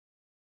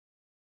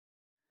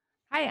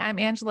Hi, I'm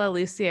Angela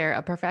Lucier,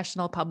 a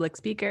professional public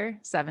speaker,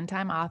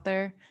 7-time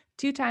author,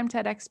 2-time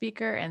TEDx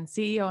speaker, and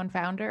CEO and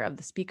founder of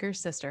the Speaker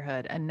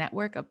Sisterhood, a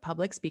network of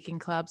public speaking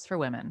clubs for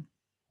women.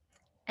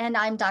 And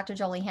I'm Dr.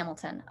 Jolie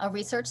Hamilton, a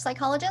research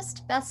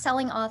psychologist,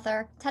 best-selling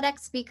author,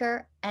 TEDx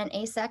speaker, and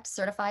ASECT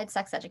certified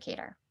sex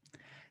educator.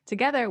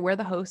 Together, we're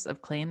the hosts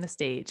of Claim the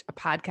Stage, a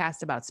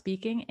podcast about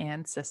speaking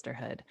and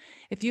sisterhood.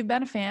 If you've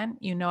been a fan,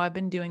 you know I've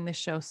been doing this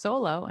show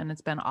solo, and it's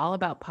been all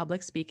about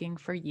public speaking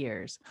for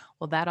years.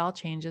 Well, that all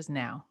changes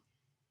now.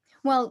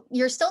 Well,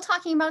 you're still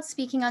talking about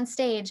speaking on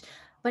stage,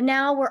 but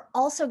now we're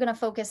also going to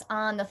focus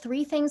on the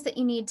three things that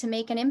you need to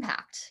make an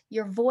impact: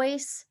 your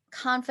voice,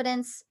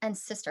 confidence, and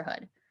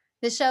sisterhood.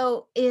 The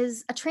show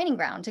is a training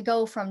ground to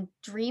go from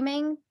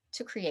dreaming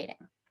to creating.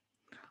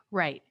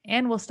 Right.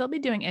 And we'll still be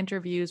doing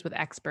interviews with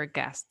expert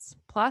guests.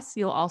 Plus,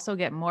 you'll also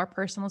get more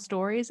personal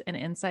stories and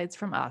insights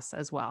from us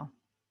as well.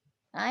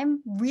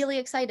 I'm really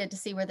excited to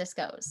see where this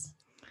goes.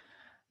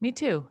 Me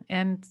too,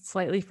 and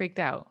slightly freaked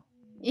out.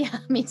 Yeah,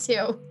 me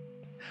too.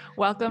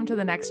 Welcome to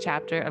the next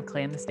chapter of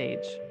Claim the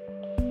Stage.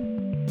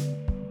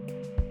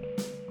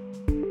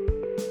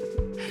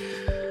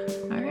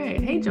 All right.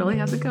 Hey, Julie,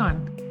 how's it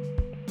going?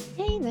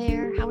 Hey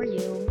there, how are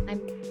you? I'm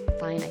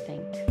fine, I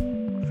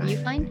think. Are you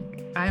fine?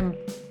 I'm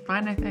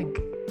fine, I think.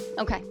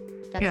 Okay,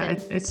 that's Yeah,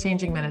 it. it's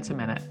changing minute to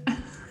minute.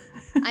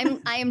 I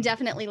am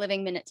definitely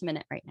living minute to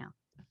minute right now.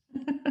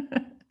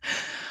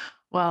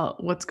 Well,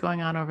 what's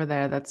going on over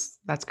there that's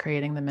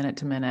creating the minute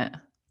to minute?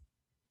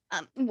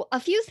 A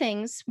few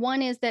things.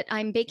 One is that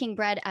I'm baking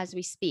bread as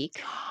we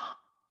speak,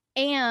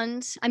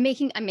 and I'm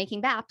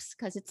making BAPS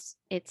because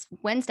it's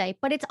Wednesday,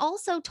 but it's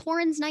also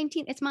Torin's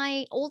 19th. It's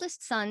my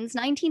oldest son's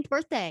 19th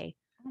birthday.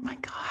 Oh my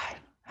God.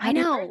 I Happy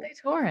know. birthday,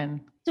 Torin.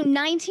 So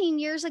 19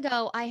 years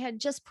ago, I had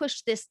just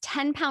pushed this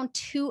 10-pound,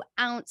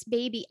 2-ounce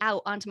baby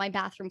out onto my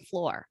bathroom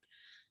floor.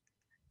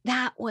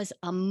 That was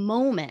a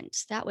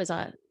moment. That was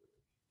a,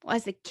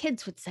 as the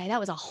kids would say, that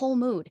was a whole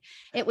mood.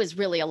 It was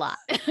really a lot.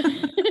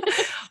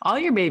 All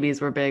your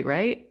babies were big,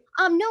 right?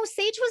 No,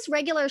 Sage was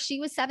regular.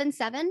 She was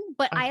 7'7",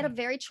 but I had a Okay.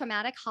 very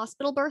traumatic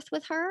hospital birth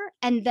with her.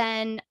 And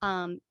then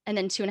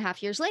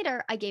 2.5 years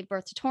later, I gave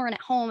birth to Torin at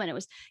home, and it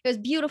was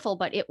beautiful,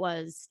 but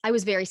I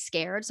was very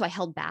scared. So I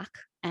held back,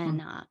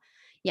 and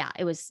yeah,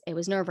 it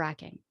was nerve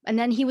wracking. And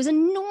then he was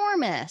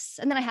enormous.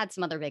 And then I had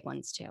some other big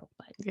ones too,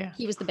 but Yeah.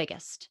 he was the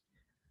biggest.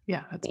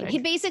 Yeah, that's I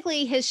mean,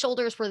 big. his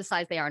shoulders were the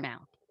size they are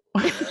now.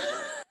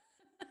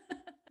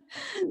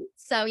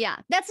 So yeah,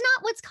 that's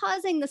not what's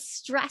causing the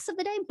stress of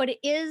the day, but it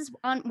is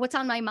on what's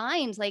on my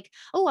mind. Like,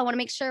 oh, I want to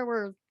make sure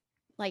we're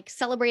like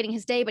celebrating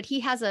his day, but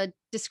he has a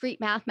discrete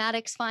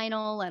mathematics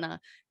final and a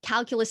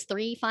calculus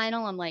 3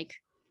 final. I'm like,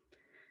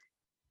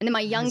 and then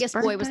my His youngest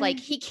boy was like,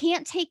 birthday? he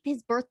can't take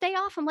his birthday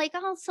off. I'm like,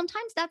 oh,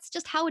 sometimes that's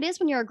just how it is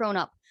when you're a grown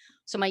up.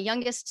 So my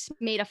youngest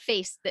made a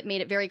face that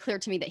made it very clear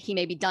to me that he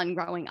may be done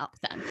growing up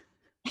then.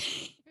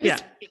 Yeah.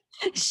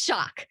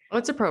 Shock. Well,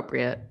 it's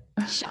appropriate.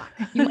 Shock.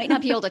 You might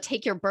not be able to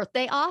take your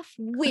birthday off.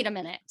 Wait a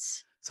minute.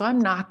 So I'm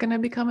not going to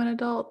become an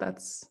adult.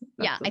 That's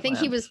Yeah, the I think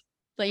plan.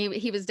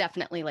 he was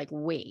definitely like,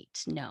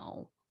 wait,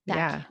 no, that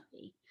Yeah. can't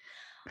be.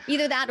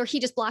 Either that or he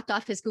just blocked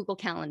off his Google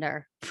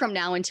Calendar from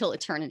now until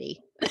eternity.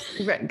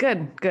 Right.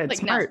 Good.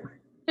 Like, no. Smart.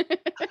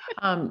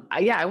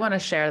 Yeah, I want to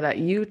share that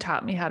you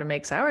taught me how to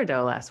make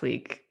sourdough last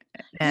week.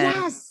 And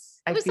Yes,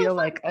 it I was so feel fun.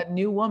 like a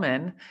new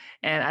woman.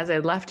 And as I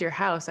left your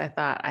house, I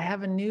thought I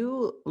have a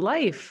new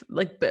life.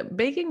 Like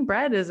baking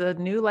bread is a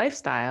new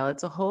lifestyle.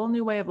 It's a whole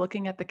new way of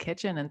looking at the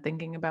kitchen and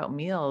thinking about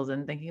meals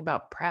and thinking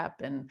about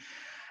prep. And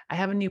I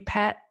have a new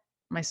pet,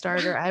 my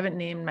starter. I haven't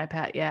named my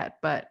pet yet,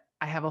 but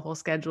I have a whole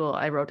schedule.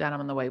 I wrote down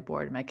on the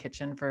whiteboard in my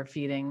kitchen for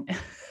feeding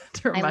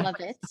to I remind love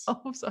it.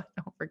 myself so I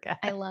don't I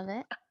forget. love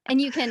it.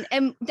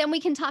 And then we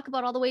can talk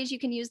about all the ways you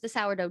can use the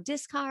sourdough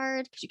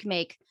discard, because you can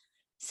make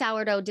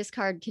sourdough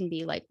discard can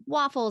be like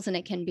waffles, and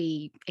it can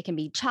be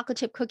chocolate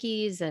chip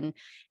cookies, and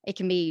it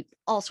can be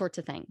all sorts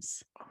of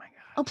things. Oh my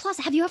Oh, gosh. plus,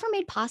 have you ever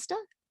made pasta?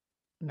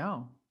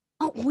 No.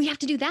 Oh, we have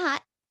to do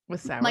that.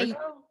 With My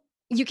sourdough?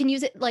 You can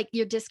use it like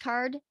your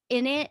discard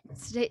in it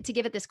to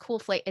give it this cool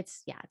flavor.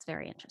 It's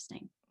very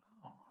interesting.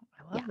 Oh,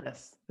 I love Yeah,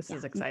 this. This yeah.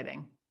 is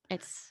exciting.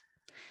 It's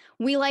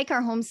We like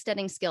our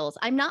homesteading skills.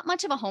 I'm not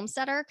much of a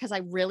homesteader because I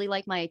really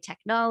like my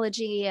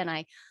technology, and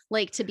I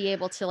like to be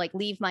able to like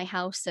leave my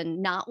house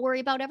and not worry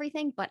about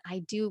everything. But I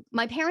do.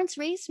 My parents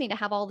raised me to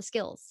have all the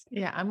skills.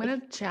 Yeah, I'm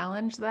gonna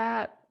challenge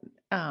that.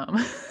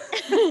 Um,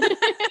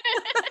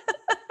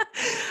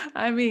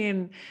 I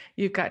mean,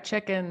 you've got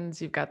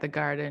chickens, you've got the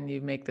garden,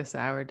 you make the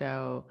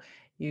sourdough,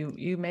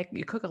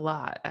 you cook a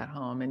lot at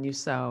home and you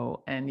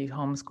sew and you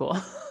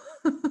homeschool.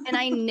 And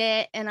I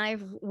knit, and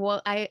I've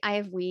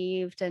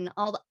weaved and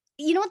all the,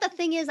 you know what the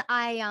thing is,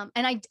 I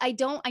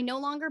no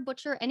longer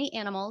butcher any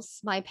animals.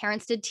 My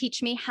parents did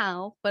teach me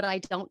how, but I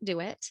don't do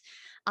it.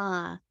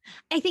 I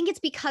think it's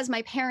because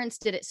my parents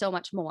did it so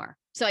much more.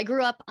 So I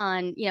grew up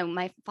on,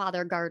 my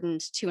father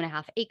gardened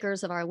 2.5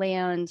 acres of our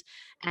land,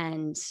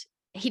 and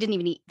he didn't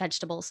even eat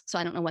vegetables. So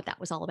I don't know what that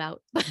was all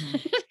about.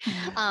 Mhm.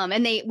 Mhm.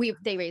 And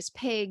they raised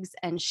pigs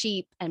and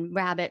sheep and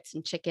rabbits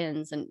and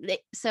chickens.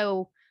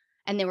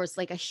 And there was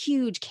like a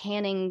huge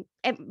canning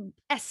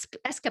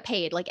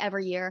escapade like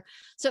every year.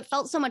 So it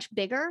felt so much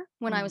bigger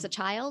when I was a Mhm.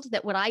 child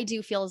that what I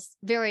do feels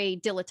very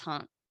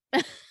dilettante.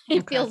 It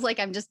Okay. feels like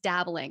I'm just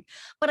dabbling,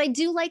 but I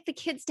do like the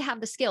kids to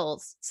have the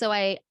skills. So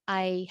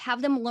I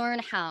have them learn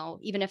how,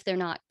 even if they're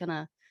not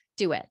gonna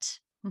do it.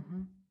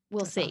 Mhm.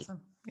 We'll That's see.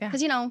 awesome. Yeah.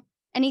 Because,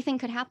 anything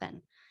could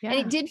happen. And it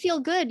Yeah. did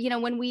feel good,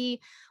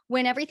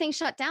 when everything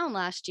shut down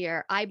last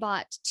year, I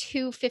bought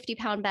 2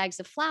 50-pound bags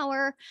of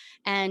flour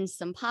and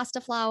some pasta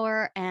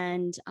flour.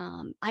 And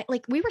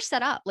we were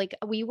set up, like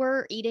we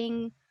were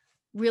eating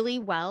really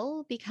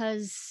well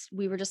because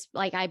we were just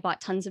like, I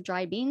bought tons of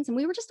dry beans and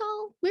we were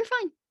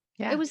fine.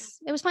 It Yeah.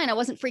 was fine. I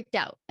wasn't freaked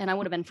out, and I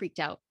would have been freaked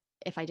out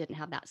if I didn't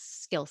have that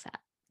skill set.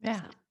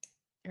 Yeah. So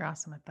You're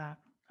awesome at that.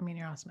 I mean,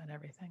 you're awesome at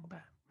everything,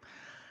 but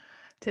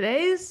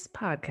today's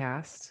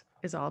podcast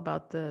is all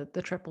about the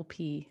triple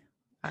P.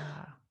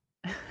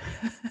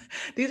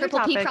 These are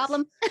triple P topics.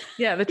 problem.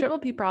 Yeah, the triple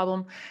P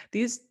problem.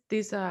 These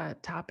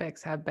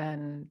topics have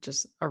been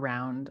just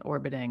around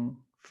orbiting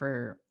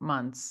for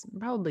months,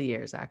 probably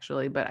years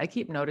actually, but I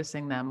keep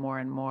noticing them more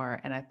and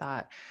more. And I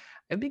thought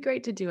it'd be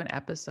great to do an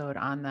episode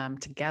on them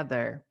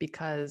together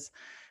because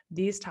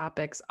these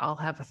topics all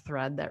have a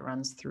thread that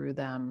runs through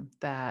them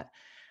that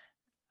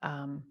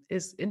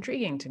is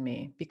intriguing to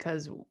me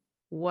because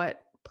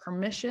what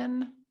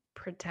permission,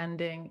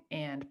 pretending,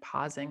 and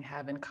pausing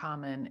have in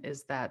common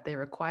is that they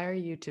require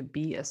you to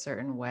be a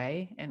certain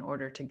way in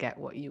order to get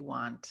what you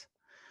want.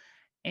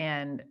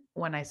 And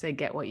when I say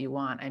get what you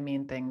want, I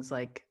mean things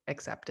like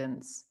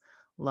acceptance,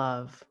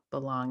 love,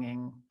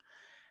 belonging,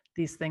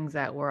 these things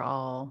that we're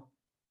all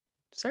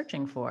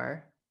searching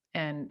for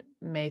and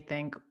may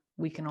think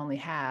we can only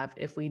have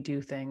if we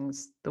do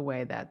things the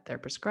way that they're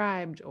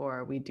prescribed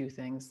or we do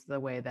things the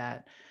way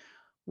that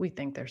we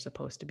think they're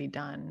supposed to be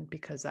done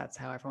because that's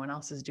how everyone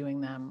else is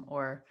doing them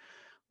or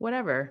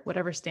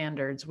whatever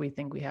standards we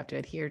think we have to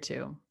adhere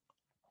to.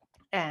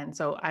 And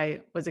so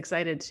I was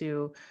excited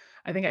to,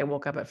 I think I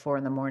woke up at 4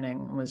 a.m.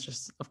 and was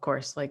just, of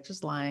course, like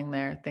just lying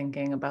there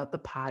thinking about the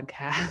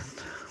podcast.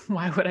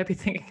 Why would I be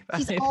thinking about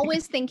She's anything?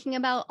 always thinking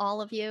about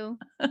all of you.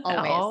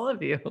 Always. All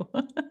of you.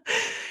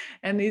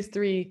 And these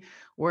three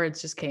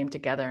words just came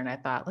together and I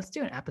thought, let's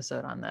do an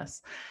episode on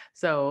this.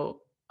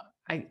 So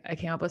I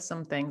came up with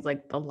some things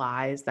like the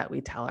lies that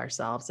we tell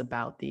ourselves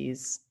about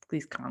these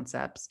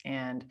concepts.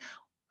 And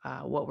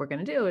what we're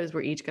going to do is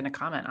we're each going to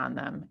comment on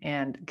them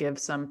and give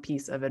some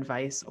piece of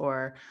advice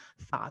or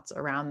thoughts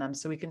around them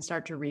so we can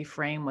start to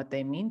reframe what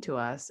they mean to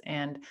us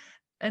and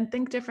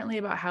think differently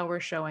about how we're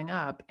showing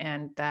up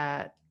and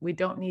that we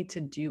don't need to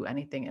do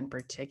anything in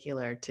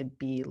particular to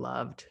be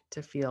loved,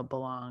 to feel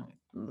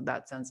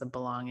that sense of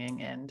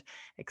belonging and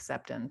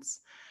acceptance,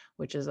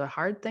 which is a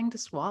hard thing to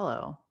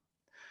swallow.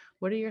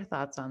 What are your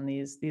thoughts on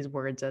these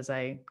words as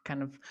I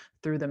kind of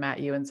threw them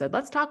at you and said,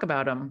 let's talk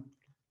about them?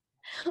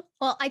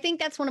 Well, I think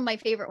that's one of my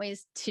favorite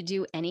ways to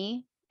do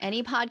any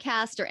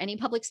podcast or any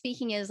public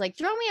speaking is like,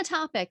 throw me a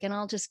topic and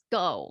I'll just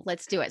go.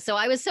 Let's do it. So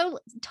I was so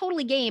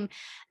totally game.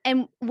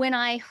 And when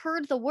I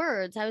heard the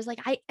words, I was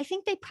like, I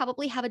think they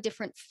probably have a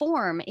different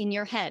form in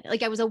your head.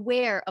 Like I was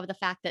aware of the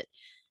fact that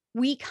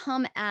we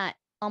come at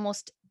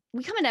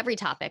every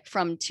topic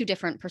from two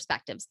different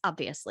perspectives,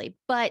 obviously.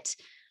 But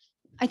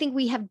I think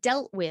we have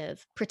dealt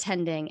with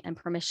pretending and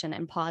permission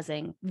and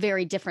pausing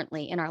very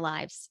differently in our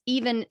lives,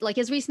 even like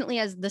as recently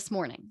as this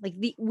morning.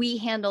 We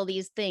handle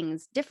these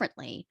things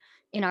differently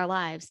in our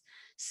lives.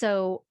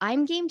 So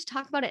I'm game to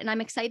talk about it, and I'm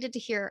excited to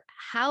hear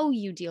how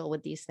you deal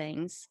with these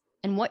things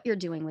and what you're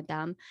doing with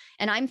them.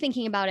 And I'm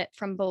thinking about it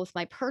from both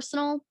my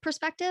personal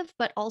perspective,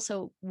 but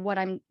also what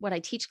I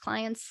teach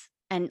clients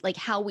and like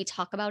how we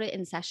talk about it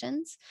in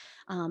sessions,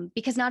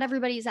 because not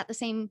everybody's at the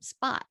same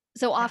spot.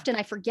 So often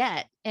I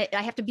forget.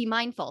 I have to be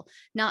mindful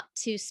not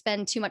to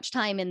spend too much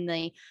time in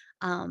the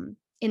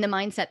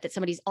mindset that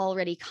somebody's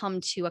already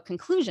come to a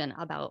conclusion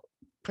about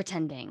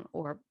pretending,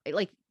 or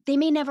like they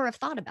may never have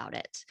thought about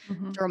it.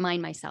 Mm-hmm. To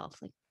remind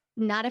myself, like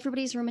not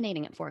everybody's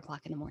ruminating at 4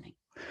 o'clock in the morning.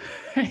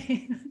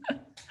 Right.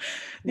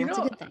 That's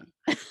a good thing.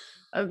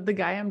 The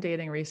guy I'm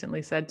dating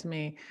recently said to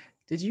me,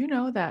 did you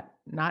know that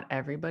not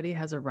everybody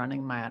has a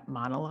running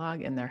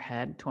monologue in their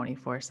head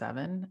 24/7?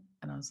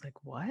 And I was like,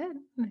 what?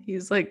 And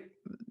he's like,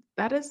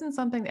 that isn't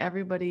something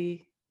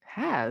everybody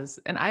has.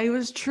 And I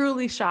was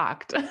truly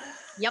shocked.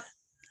 Yep.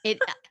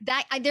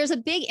 There's a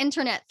big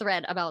internet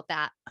thread about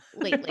that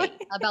lately, Really?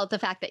 about the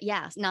fact that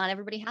yes, not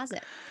everybody has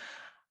it.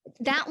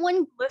 That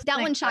one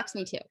shocks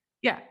me too.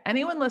 Yeah.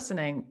 Anyone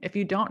listening, if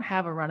you don't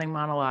have a running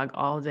monologue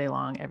all day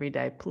long, every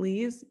day,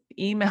 please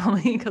email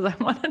me because I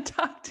want to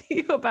talk to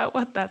you about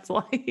what that's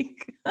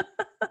like.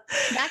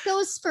 That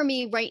goes for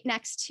me right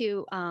next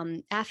to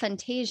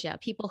aphantasia.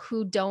 People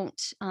who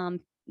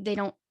they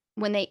don't,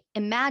 when they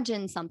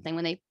imagine something,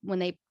 when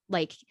they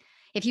like,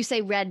 if you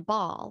say red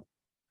ball,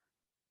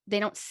 they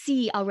don't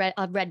see a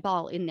red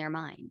ball in their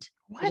mind.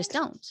 They just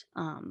don't.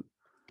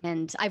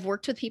 And I've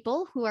worked with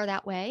people who are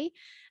that way.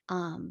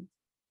 I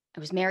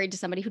was married to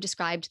somebody who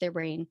described their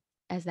brain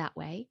as that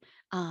way.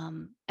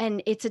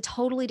 And it's a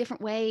totally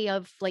different way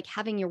of like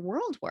having your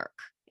world work.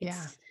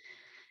 Yeah.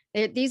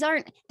 These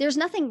aren't, there's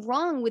nothing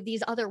wrong with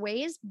these other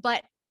ways,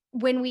 but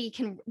when we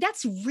can,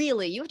 that's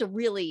really, you have to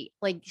really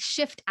like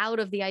shift out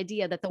of the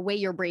idea that the way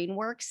your brain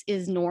works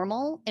is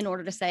normal in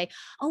order to say,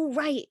 oh,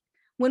 right.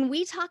 When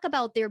we talk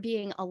about there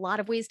being a lot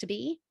of ways to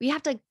be, we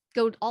have to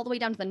go all the way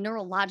down to the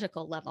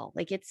neurological level.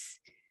 Like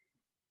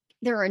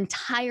there are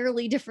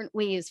entirely different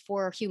ways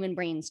for human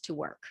brains to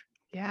work.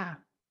 Yeah.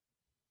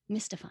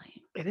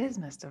 Mystifying. It is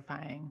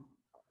mystifying.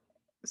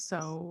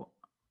 So,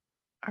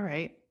 all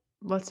right,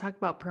 let's talk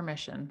about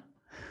permission.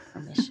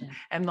 Permission.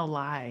 And the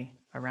lie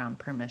around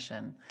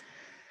permission.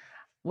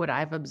 What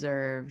I've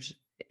observed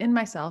in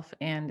myself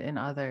and in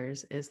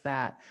others is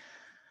that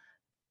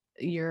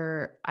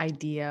your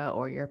idea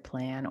or your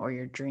plan or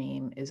your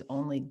dream is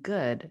only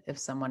good if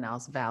someone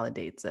else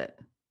validates it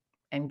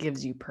and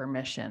gives you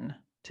permission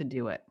to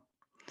do it.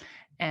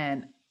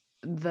 And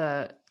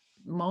the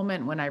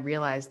moment when I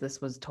realized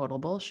this was total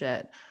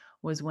bullshit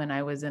was when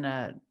I was in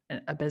a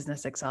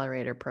business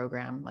accelerator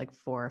program like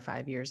 4 or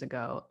 5 years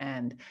ago.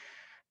 And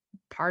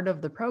part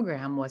of the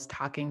program was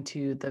talking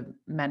to the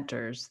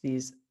mentors,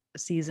 these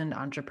seasoned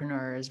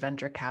entrepreneurs,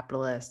 venture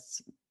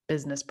capitalists,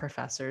 business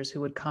professors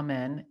who would come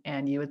in,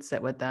 and you would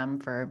sit with them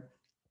for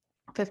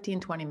 15,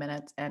 20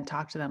 minutes and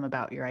talk to them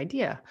about your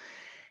idea.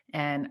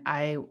 And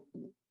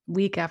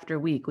week after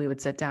week, we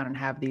would sit down and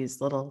have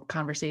these little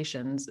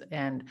conversations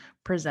and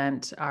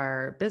present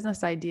our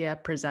business idea,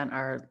 present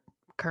our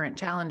current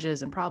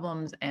challenges and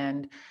problems,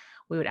 and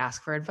we would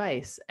ask for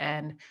advice.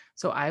 And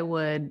so I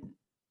would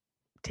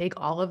take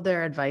all of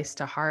their advice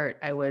to heart.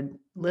 I would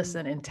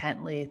listen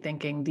intently,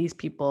 thinking these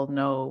people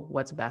know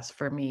what's best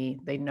for me.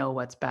 They know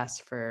what's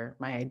best for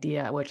my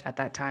idea, which at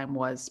that time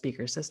was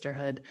Speaker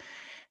Sisterhood.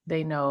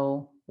 They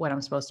know what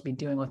I'm supposed to be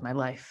doing with my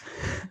life.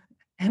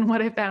 And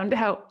what I found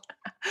out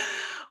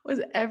was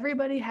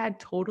everybody had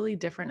totally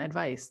different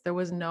advice. There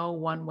was no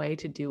one way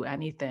to do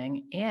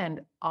anything.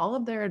 And all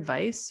of their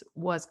advice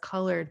was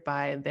colored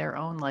by their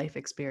own life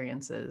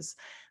experiences.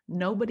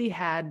 Nobody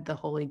had the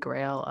holy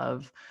grail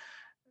of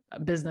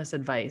business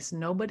advice.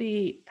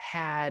 Nobody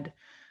had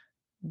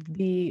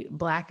the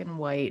black and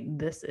white,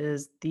 this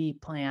is the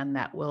plan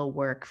that will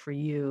work for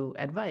you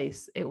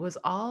advice. It was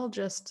all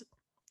just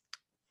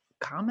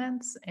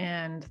comments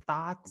and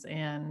thoughts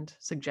and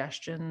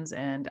suggestions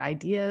and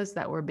ideas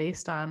that were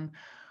based on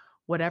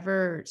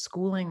whatever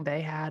schooling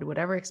they had,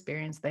 whatever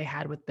experience they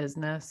had with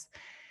business.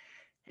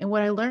 And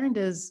what I learned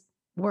is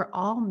we're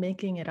all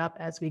making it up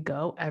as we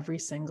go every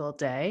single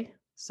day.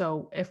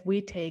 So if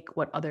we take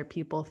what other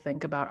people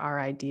think about our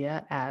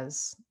idea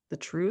as the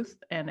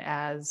truth and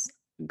as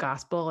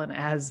gospel and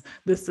as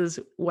this is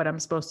what I'm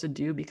supposed to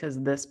do because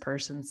this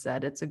person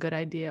said it's a good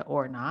idea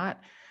or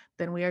not,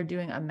 then we are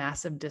doing a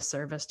massive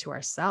disservice to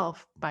ourselves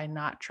by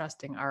not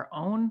trusting our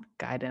own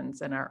guidance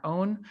and our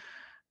own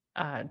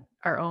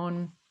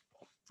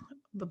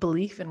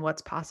belief in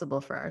what's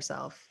possible for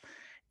ourselves.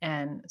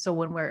 And so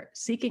when we're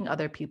seeking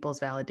other people's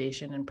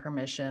validation and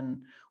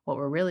permission, what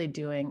we're really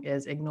doing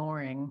is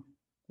ignoring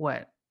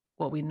what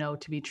we know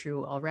to be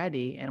true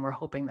already, and we're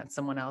hoping that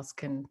someone else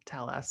can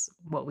tell us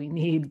what we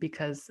need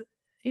because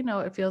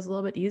it feels a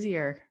little bit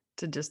easier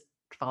to just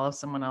follow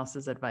someone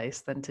else's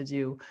advice than to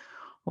do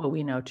what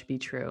we know to be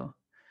true.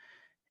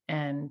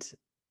 And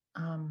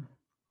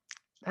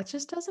that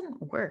just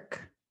doesn't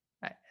work.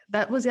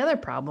 That was the other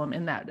problem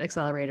in that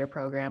accelerator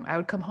program. I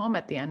would come home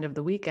at the end of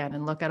the weekend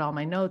and look at all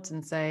my notes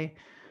and say,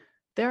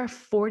 there are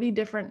 40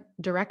 different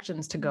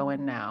directions to go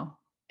in now,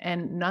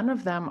 and none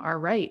of them are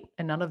right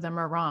and none of them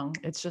are wrong.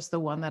 It's just the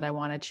one that I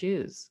want to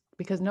choose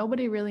because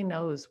nobody really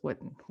knows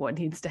what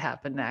needs to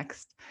happen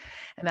next.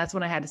 And that's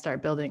when I had to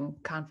start building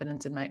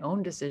confidence in my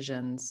own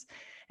decisions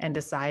and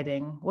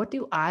deciding, what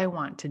do I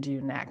want to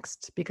do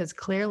next? Because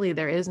clearly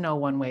there is no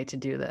one way to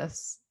do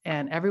this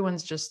and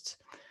everyone's just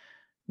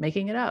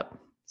making it up.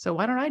 So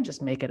why don't I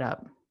just make it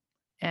up?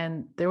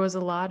 And there was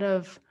a lot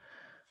of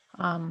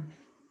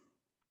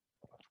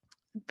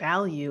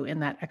value in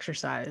that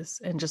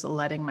exercise and just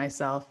letting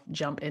myself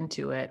jump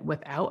into it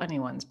without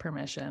anyone's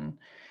permission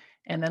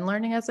and then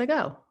learning as I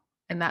go.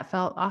 And that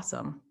felt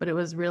awesome, but it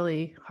was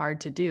really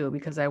hard to do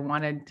because I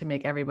wanted to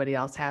make everybody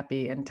else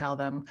happy and tell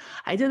them,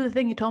 I did the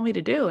thing you told me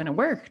to do and it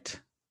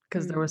worked,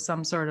 because there was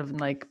some sort of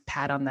like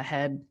pat on the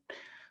head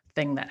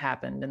thing that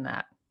happened in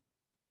that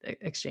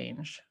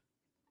exchange.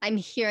 I'm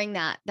hearing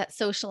that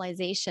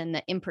socialization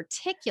that in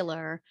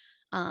particular,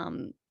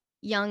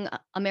 young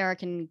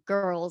American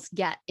girls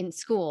get in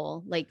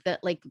school, like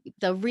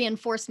the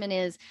reinforcement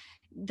is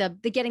the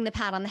getting the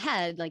pat on the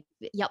head, like,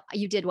 yep,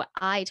 you did what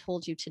I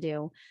told you to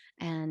do.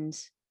 And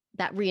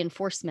that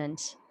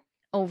reinforcement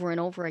over and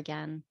over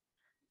again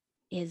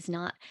is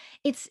not,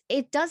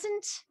 it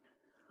doesn't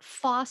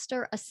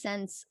foster a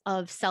sense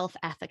of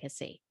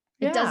self-efficacy.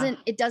 Yeah.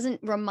 It doesn't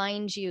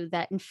remind you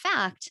that in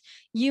fact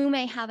you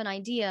may have an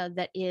idea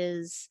that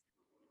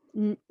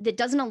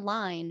doesn't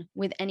align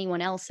with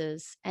anyone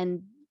else's,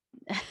 and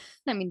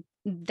I mean,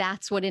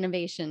 that's what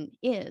innovation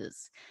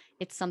is.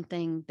 It's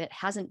something that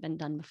hasn't been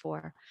done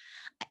before.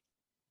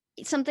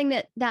 Something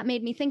that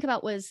made me think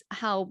about was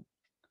how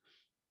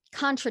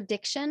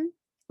contradiction,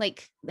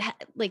 like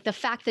the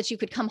fact that you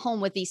could come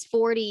home with these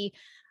 40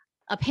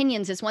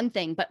 opinions is one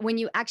thing, but when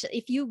you actually,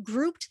 if you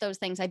grouped those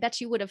things, I bet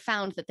you would have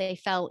found that they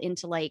fell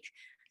into like,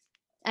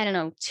 I don't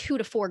know, 2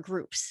 to 4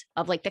 groups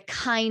of like the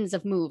kinds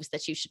of moves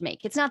that you should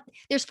make. It's not,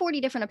 there's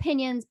 40 different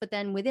opinions, but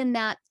then within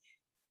that,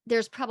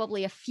 there's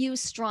probably a few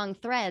strong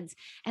threads.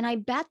 And I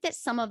bet that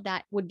some of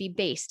that would be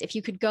based. If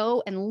you could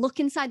go and look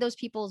inside those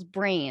people's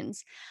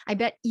brains, I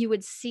bet you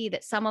would see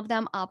that some of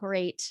them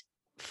operate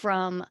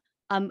from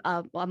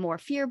a more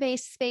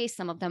fear-based space.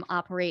 Some of them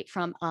operate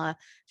from a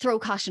throw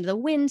caution to the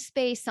wind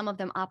space. Some of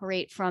them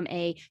operate from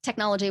a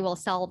technology will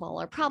solve all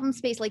our problem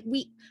space. Like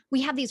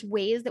we have these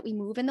ways that we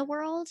move in the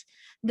world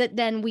that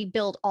then we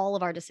build all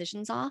of our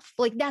decisions off.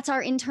 Like that's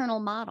our internal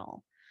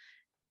model.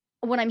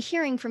 What I'm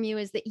hearing from you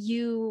is that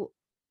you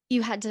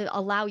had to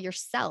allow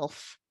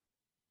yourself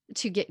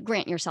to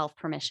grant yourself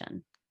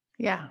permission.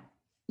 Yeah.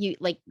 You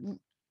like,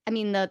 I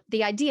mean,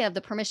 the idea of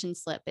the permission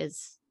slip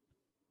is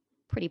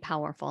pretty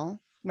powerful.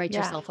 Write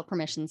yourself a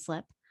permission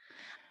slip.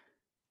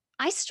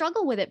 I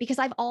struggle with it because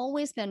I've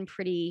always been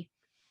pretty,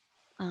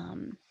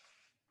 I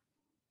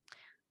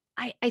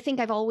think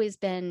I've always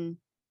been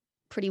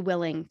pretty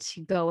willing to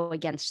go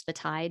against the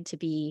tide, to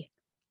be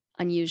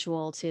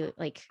unusual, to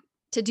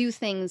do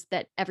things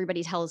that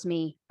everybody tells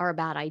me are a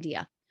bad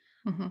idea.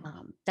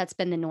 That's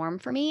been the norm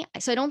for me.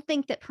 So I don't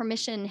think that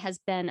permission has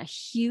been a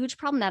huge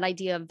problem. That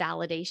idea of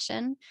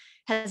validation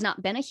has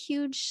not been a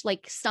huge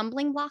like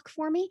stumbling block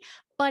for me,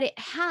 but it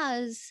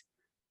has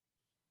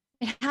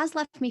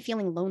left me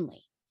feeling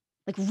lonely,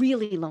 like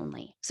really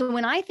lonely. So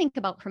when I think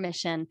about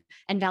permission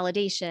and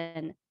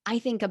validation, I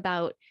think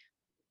about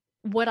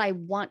what I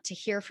want to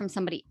hear from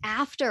somebody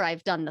after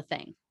I've done the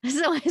thing.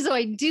 So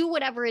I do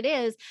whatever it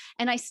is,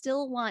 and I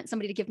still want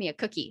somebody to give me a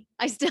cookie.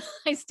 I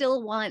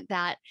still want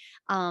that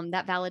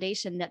that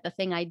validation that the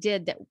thing I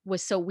did that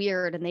was so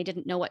weird and they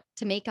didn't know what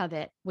to make of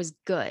it was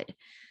good.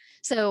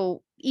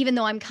 So even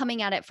though I'm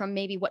coming at it from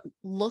maybe what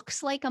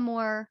looks like a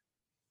more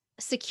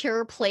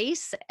secure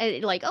place,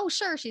 like, oh,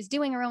 sure, she's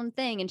doing her own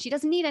thing and she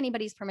doesn't need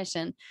anybody's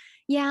permission.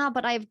 Yeah,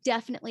 but I've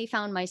definitely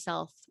found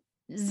myself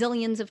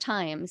zillions of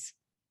times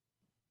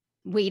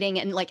waiting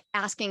and like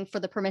asking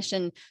for the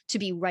permission to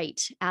be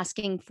right,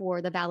 asking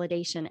for the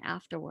validation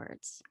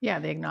afterwards. Yeah.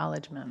 The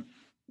acknowledgement.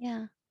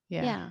 Yeah.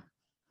 Yeah.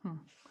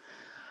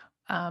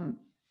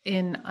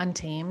 In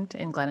Untamed,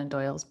 in Glennon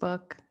Doyle's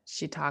book,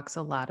 she talks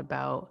a lot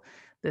about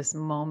this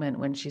moment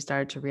when she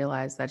started to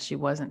realize that she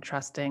wasn't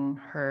trusting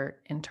her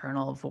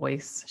internal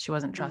voice. She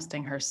wasn't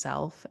trusting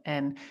herself.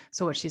 And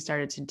so what she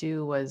started to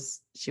do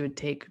was she would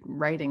take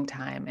writing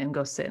time and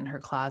go sit in her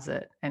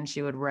closet, and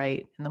she would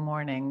write in the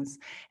mornings,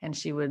 and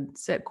she would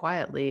sit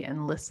quietly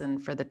and listen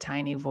for the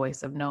tiny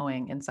voice of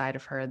knowing inside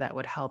of her that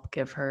would help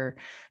give her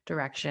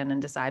direction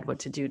and decide what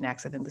to do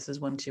next. I think this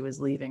is when she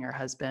was leaving her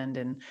husband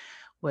and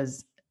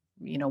was,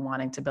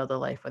 wanting to build a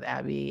life with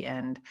Abby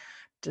and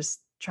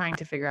just trying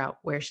to figure out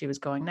where she was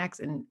going next.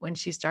 And when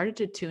she started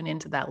to tune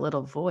into that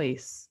little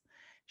voice,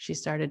 she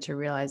started to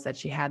realize that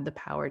she had the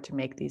power to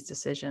make these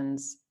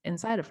decisions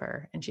inside of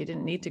her, and she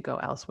didn't need to go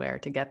elsewhere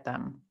to get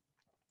them.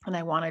 And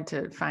I wanted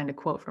to find a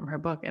quote from her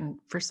book, and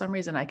for some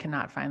reason I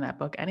cannot find that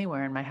book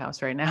anywhere in my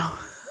house right now.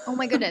 Oh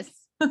my goodness.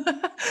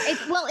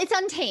 It's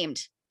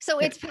Untamed, so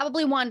it's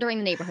probably wandering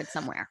the neighborhood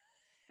somewhere.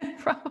 It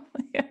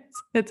probably is.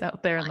 It's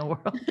out there in the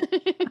world.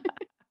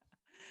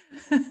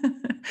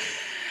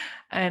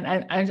 And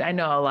I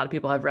know a lot of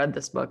people have read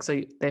this book,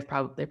 so they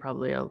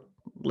probably are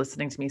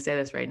listening to me say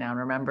this right now and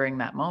remembering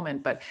that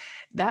moment. But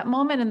that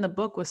moment in the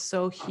book was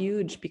so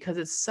huge because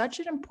it's such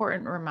an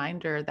important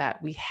reminder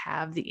that we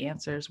have the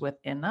answers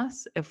within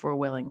us if we're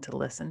willing to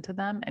listen to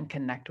them and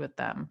connect with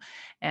them.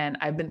 And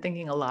I've been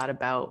thinking a lot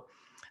about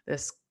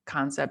this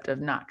concept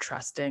of not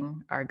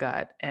trusting our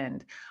gut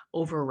and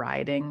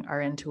overriding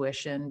our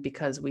intuition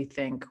because we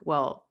think,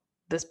 well,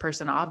 this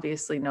person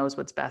obviously knows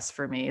what's best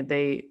for me.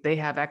 They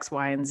have X,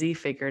 Y, and Z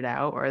figured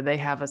out, or they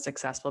have a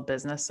successful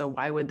business. So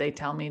why would they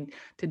tell me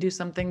to do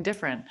something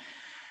different?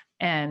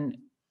 And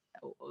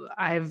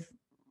I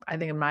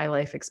think in my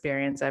life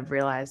experience, I've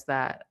realized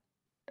that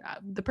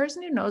the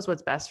person who knows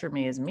what's best for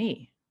me is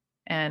me.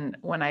 And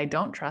when I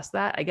don't trust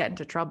that, I get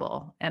into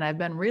trouble. And I've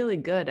been really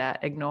good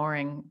at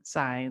ignoring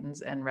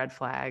signs and red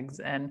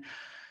flags and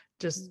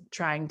just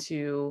trying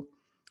to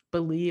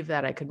believe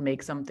that I could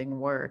make something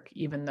work,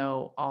 even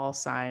though all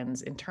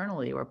signs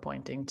internally were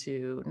pointing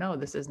to, no,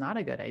 this is not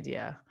a good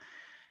idea.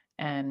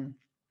 And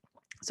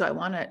so I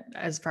want to,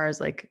 as far as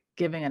like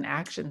giving an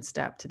action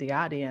step to the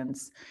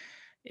audience,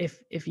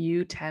 if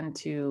you tend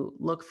to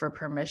look for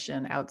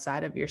permission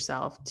outside of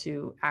yourself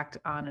to act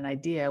on an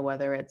idea,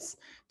 whether it's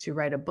to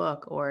write a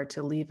book or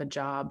to leave a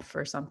job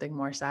for something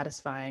more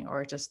satisfying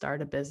or to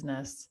start a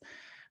business,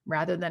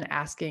 rather than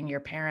asking your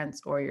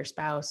parents or your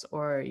spouse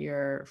or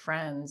your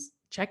friends,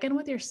 check in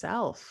with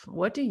yourself.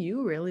 What do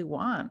you really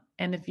want?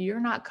 And if you're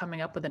not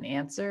coming up with an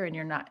answer and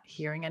you're not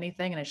hearing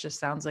anything and it just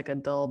sounds like a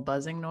dull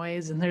buzzing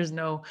noise and there is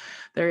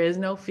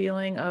no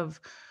feeling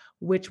of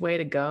which way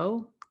to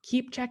go,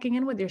 keep checking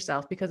in with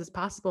yourself, because it's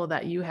possible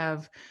that you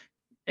have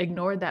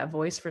ignored that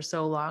voice for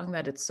so long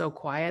that it's so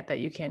quiet that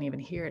you can't even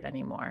hear it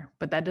anymore.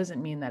 But that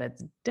doesn't mean that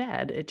it's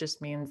dead. It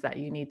just means that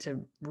you need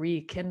to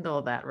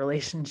rekindle that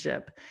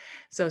relationship.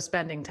 So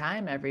spending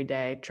time every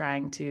day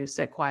trying to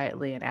sit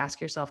quietly and ask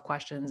yourself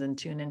questions and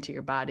tune into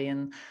your body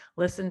and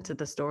listen to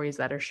the stories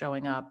that are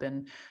showing up,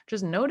 and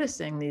just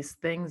noticing these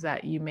things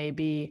that you may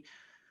be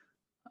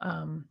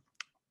um,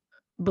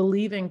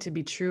 believing to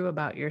be true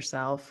about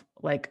yourself.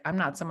 Like, I'm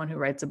not someone who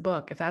writes a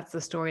book. If that's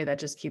the story that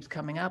just keeps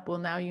coming up, well,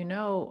 now you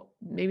know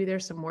maybe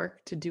there's some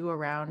work to do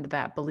around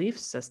that belief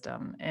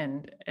system,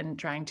 and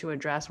trying to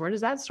address, where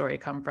does that story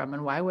come from,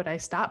 and why would I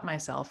stop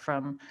myself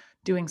from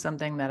doing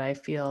something that I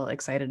feel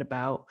excited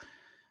about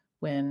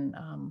when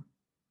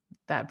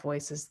that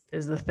voice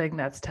is the thing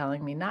that's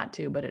telling me not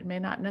to, but it may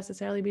not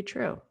necessarily be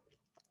true.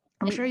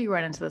 I'm And sure you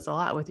run into this a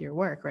lot with your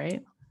work,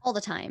 right? all the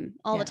time,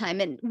 all the Yeah.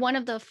 time. And one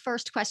of the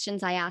first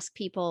questions I ask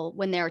people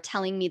when they're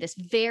telling me this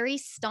very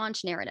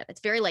staunch narrative,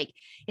 it's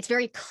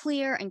very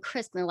clear and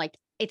crisp. And they're like,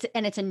 it's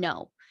a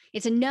no.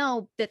 It's a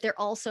no that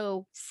they're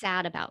also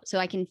sad about. So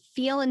I can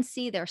feel and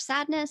see their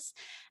sadness,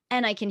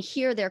 and I can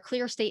hear their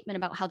clear statement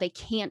about how they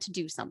can't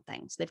do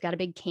something. So they've got a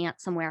big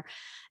can't somewhere.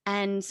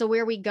 And so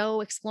where we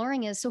go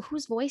exploring is, so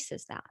whose voice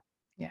is that?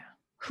 Yeah.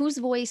 Whose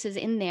voice is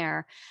in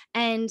there?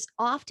 And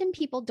often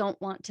people don't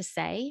want to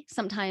say.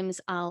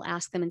 Sometimes I'll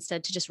ask them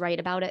instead to just write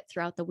about it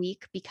throughout the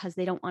week, because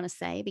they don't want to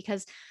say,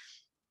 because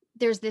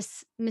there's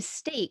this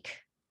mistake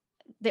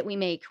that we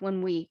make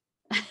when we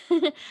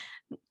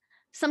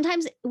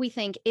sometimes we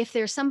think if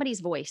there's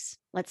somebody's voice,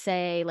 let's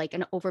say like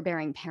an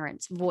overbearing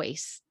parent's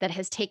voice that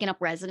has taken up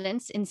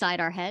residence inside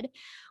our head,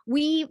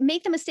 we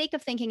make the mistake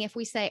of thinking if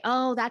we say,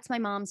 oh, that's my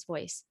mom's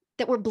voice,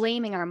 that we're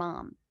blaming our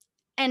mom.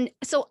 And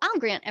so I'll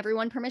grant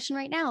everyone permission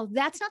right now.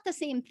 That's not the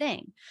same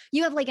thing.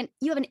 You have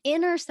an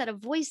inner set of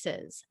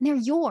voices, and they're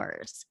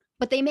yours,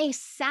 but they may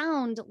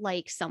sound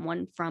like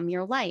someone from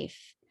your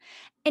life.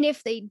 And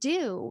if they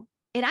do,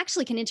 it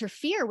actually can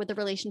interfere with the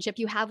relationship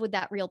you have with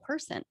that real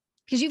person,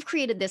 because you've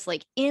created this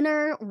like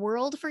inner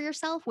world for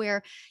yourself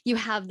where you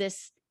have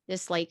this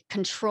like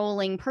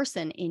controlling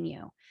person in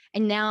you.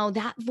 And now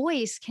that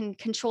voice can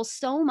control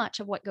so much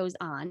of what goes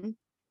on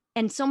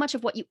and so much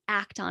of what you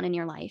act on in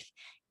your life.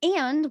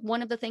 And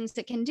one of the things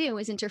it can do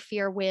is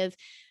interfere with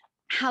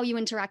how you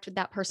interact with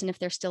that person if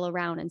they're still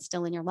around and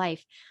still in your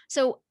life.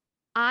 So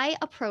I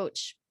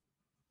approach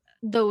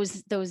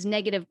those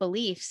negative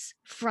beliefs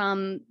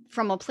from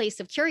a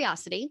place of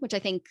curiosity, which I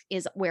think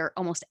is where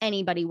almost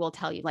anybody will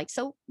tell you, like,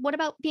 so what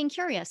about being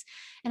curious?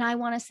 And I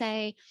want to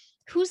say,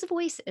 whose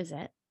voice is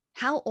it?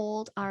 How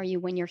old are you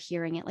when you're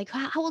hearing it? Like,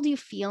 how old do you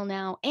feel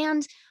now?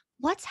 And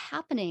what's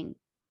happening?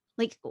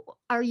 Like,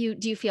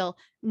 do you feel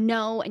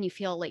no and you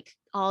feel like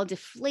all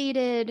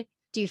deflated?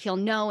 Do you feel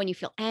no and you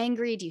feel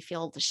angry? Do you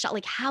feel the shot?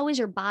 Like, how is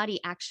your body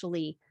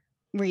actually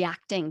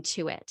reacting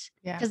to it?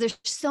 Yeah. Because there's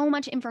so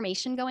much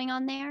information going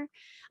on there.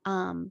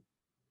 Um,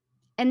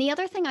 and the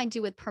other thing I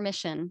do with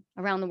permission,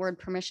 around the word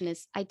permission,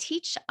 is I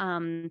teach. So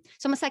I'm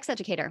a sex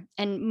educator,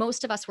 and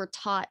most of us were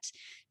taught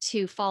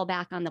to fall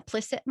back on the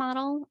Plicit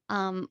model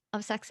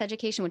of sex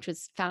education, which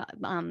was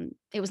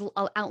it was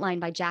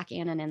outlined by Jack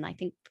Annan in, I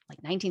think, like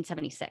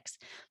 1976.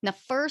 And the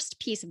first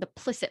piece of the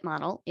Plicit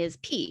model is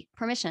P,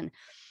 permission.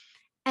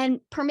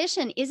 And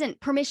permission isn't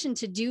permission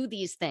to do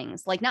these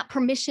things, like not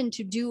permission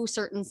to do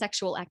certain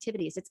sexual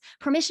activities. It's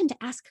permission to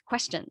ask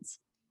questions,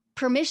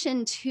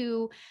 permission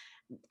to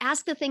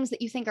ask the things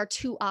that you think are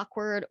too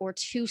awkward or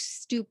too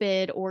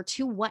stupid or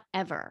too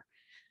whatever.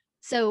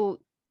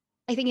 So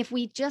I think if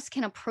we just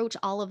can approach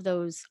all of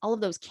those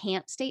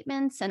can't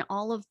statements and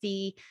all of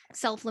the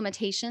self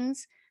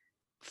limitations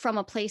from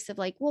a place of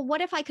like, well,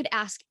 what if I could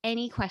ask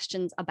any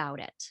questions about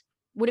it?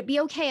 Would it be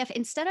okay if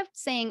instead of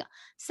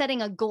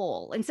setting a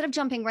goal, instead of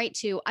jumping right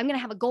to, I'm going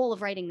to have a goal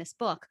of writing this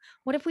book,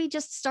 what if we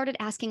just started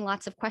asking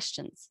lots of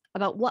questions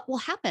about what will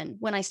happen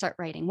when I start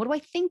writing? What do I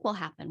think will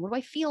happen? What do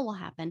I feel will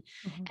happen?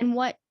 Mhm. And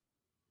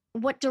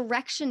what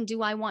direction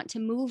do I want to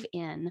move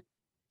in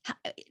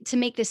to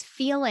make this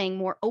feeling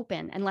more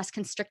open and less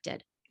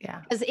constricted?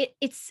 Yeah. Because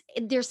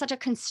there's such a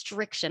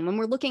constriction when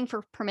we're looking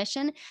for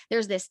permission.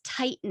 There's this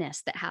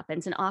tightness that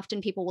happens, and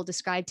often people will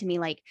describe to me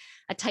like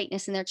a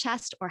tightness in their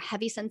chest, or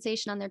heavy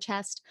sensation on their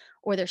chest,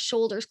 or their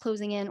shoulders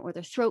closing in, or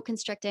their throat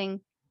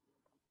constricting.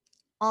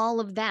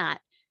 All of that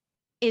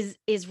is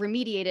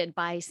remediated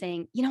by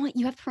saying, you know what,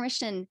 you have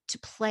permission to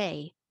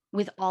play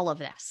with all of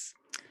this,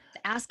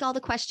 to ask all the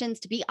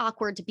questions, to be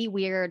awkward, to be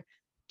weird,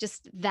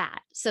 just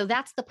that. So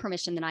that's the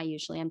permission that I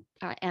usually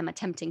am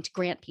attempting to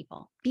grant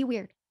people. Be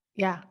weird.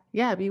 Yeah.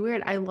 Yeah. Be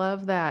weird. I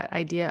love that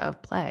idea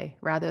of play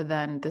rather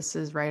than this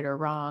is right or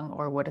wrong,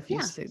 or what if you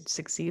Yeah.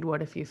 succeed?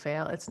 What if you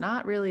fail? It's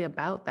not really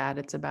about that.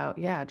 It's about,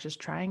 yeah, just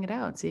trying it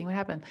out, seeing what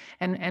happens.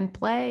 And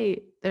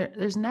play,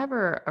 there's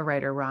never a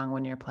right or wrong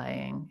when you're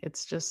playing.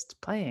 It's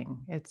just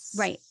playing.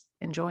 Right. It's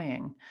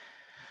enjoying.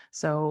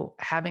 So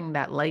having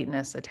that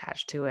lightness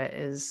attached to it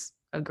is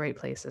a great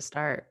place to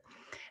start.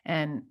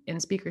 And in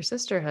Speaker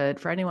Sisterhood,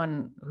 for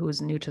anyone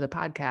who's new to the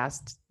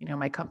podcast,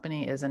 my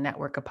company is a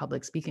network of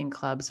public speaking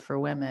clubs for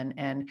women.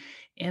 And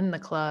in the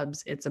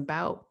clubs, it's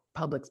about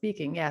public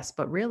speaking, yes,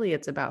 but really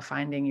it's about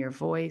finding your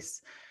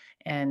voice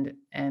and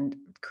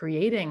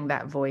creating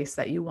that voice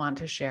that you want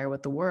to share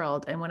with the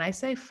world. And when I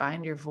say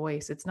find your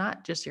voice, it's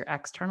not just your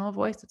external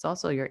voice, it's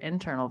also your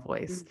internal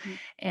voice. Mhm.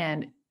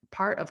 And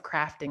part of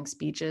crafting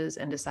speeches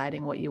and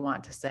deciding what you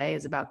want to say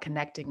is about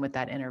connecting with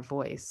that inner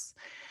voice.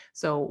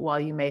 So while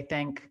you may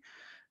think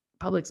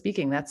public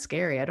speaking, that's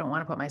scary, I don't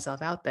want to put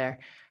myself out there.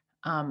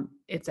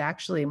 It's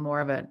actually more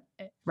of a,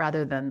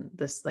 rather than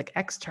this like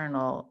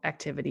external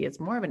activity, it's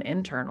more of an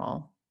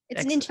internal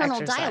It's an internal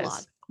dialogue.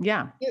 exercise.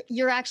 Yeah.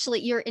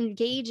 You're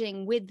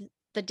engaging with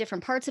the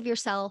different parts of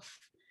yourself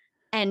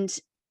and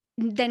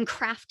then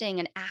crafting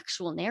an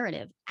actual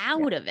narrative Yeah.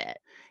 out of it,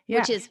 Yeah.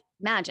 which is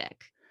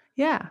magic.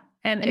 Yeah.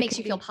 And It it makes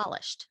can you feel be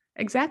polished.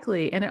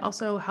 exactly. And it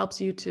also helps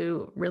you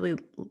to really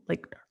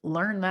like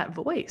learn that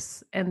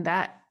voice. And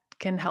that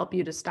can help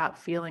you to stop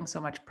feeling so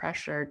much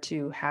pressure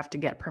to have to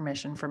get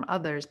permission from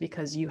others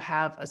because you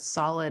have a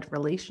solid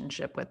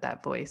relationship with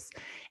that voice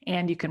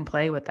and you can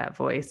play with that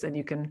voice and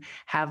you can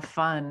have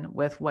fun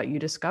with what you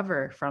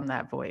discover from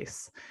that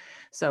voice.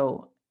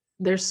 So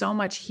there's so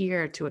much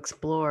here to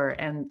explore,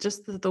 and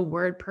just the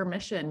word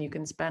permission, you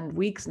can spend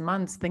weeks,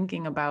 months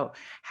thinking about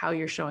how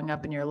you're showing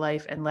up in your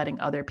life and letting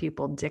other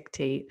people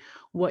dictate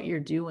what you're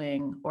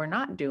doing or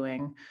not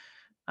doing,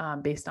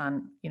 based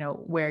on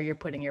where you're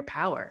putting your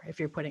power, if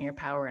you're putting your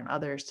power in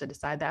others to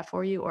decide that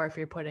for you, or if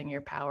you're putting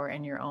your power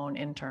in your own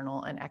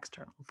internal and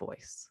external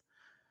voice.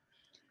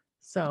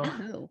 So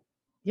Yahoo.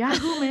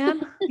 yahoo,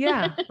 man.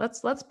 Yeah,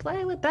 let's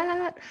play with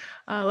that.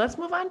 Let's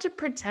move on to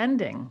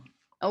pretending.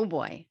 Oh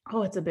boy.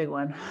 Oh, it's a big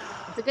one.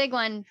 It's a big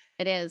one.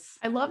 It is.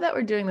 I love that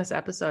we're doing this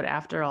episode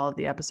after all of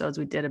the episodes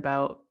we did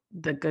about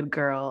the good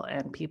girl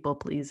and people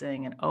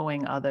pleasing and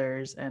owing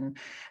others. And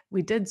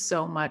we did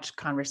so much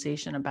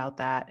conversation about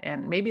that.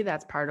 And maybe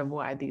that's part of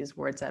why these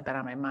words have been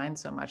on my mind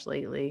so much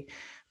lately.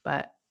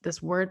 But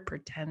this word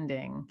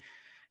pretending,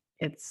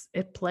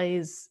 it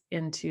plays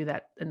into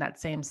that, in that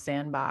same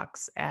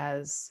sandbox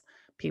as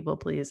people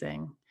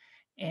pleasing.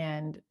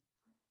 And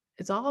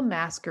it's all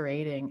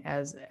masquerading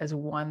as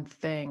one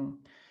thing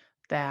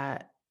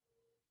that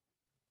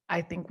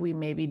I think we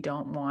maybe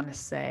don't want to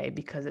say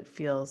because it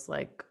feels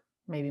like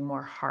maybe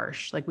more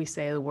harsh. Like we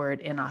say the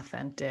word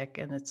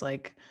inauthentic, and it's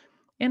like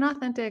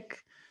inauthentic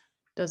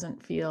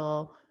doesn't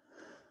feel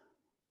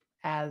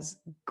as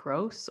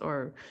gross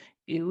or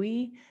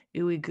ooey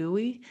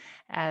gooey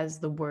as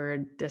the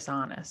word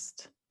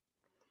dishonest.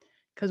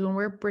 Because when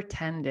we're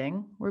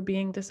pretending, we're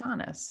being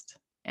dishonest.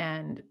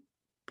 And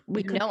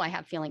we could, I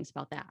have feelings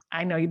about that.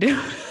 I know you do.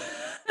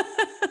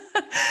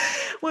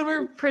 When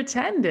we're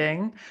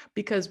pretending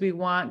because we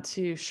want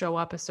to show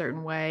up a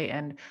certain way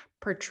and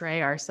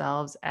portray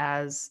ourselves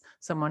as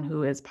someone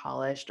who is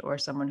polished or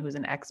someone who's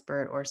an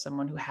expert or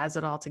someone who has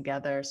it all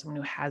together, someone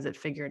who has it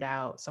figured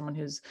out, someone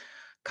who's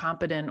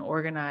competent,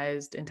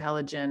 organized,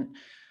 intelligent.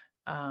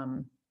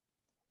 Um,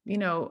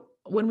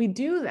 when we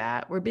do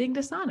that, we're being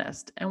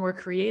dishonest and we're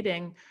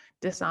creating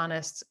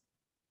dishonest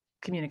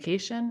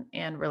communication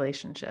and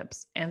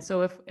relationships. And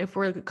so if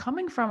we're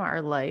coming from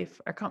our life,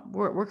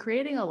 we're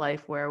creating a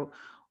life where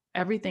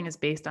everything is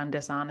based on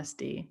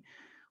dishonesty,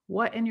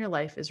 what in your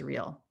life is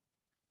real?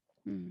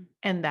 Mm.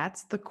 And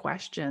that's the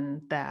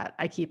question that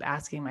I keep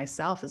asking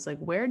myself, is like,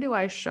 where do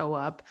I show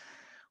up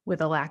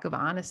with a lack of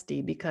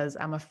honesty because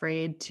I'm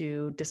afraid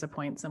to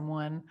disappoint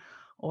someone,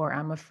 or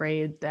I'm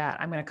afraid that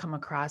I'm going to come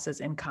across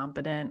as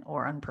incompetent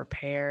or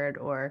unprepared,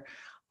 or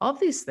all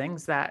these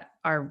things that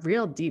are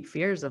real deep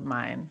fears of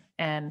mine.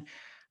 And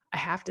I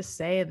have to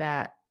say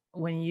that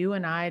when you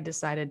and I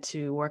decided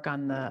to work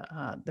on the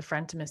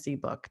Frientimacy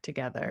book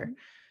together,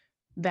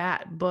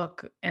 that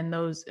book and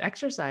those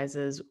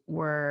exercises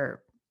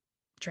were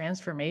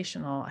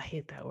transformational. I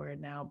hate that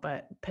word now,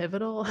 but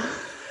pivotal. I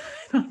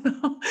don't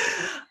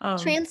know.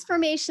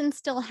 Transformation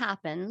still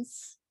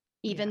happens,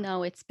 even Yeah.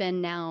 though it's been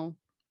now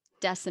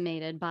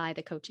decimated by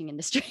the coaching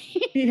industry.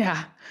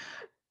 Yeah.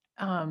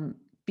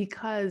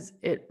 Because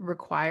it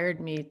required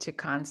me to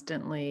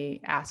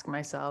constantly ask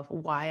myself,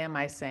 why am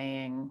I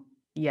saying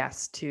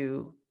yes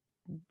to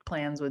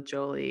plans with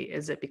Jolie?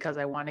 Is it because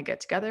I want to get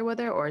together with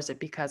her, or is it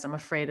because I'm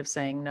afraid of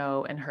saying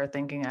no and her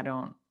thinking I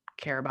don't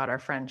care about our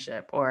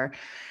friendship? Or,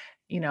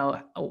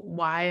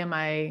 why am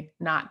I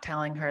not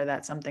telling her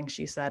that something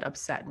she said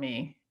upset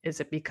me? Is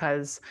it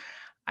because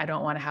I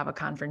don't want to have a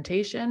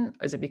confrontation?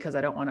 Is it because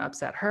I don't want to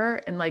upset her?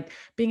 And like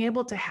being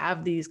able to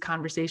have these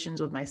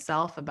conversations with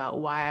myself about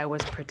why I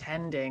was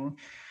pretending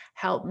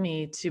helped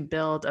me to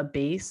build a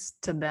base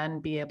to then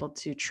be able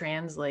to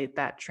translate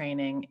that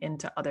training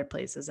into other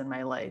places in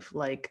my life,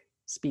 like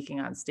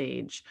speaking on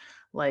stage,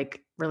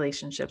 like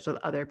relationships with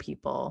other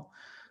people,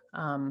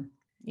 um,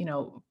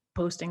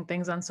 posting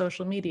things on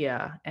social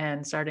media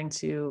and starting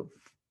to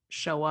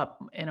show up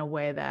in a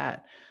way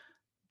that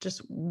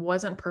just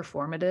wasn't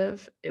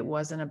performative. It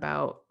wasn't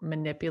about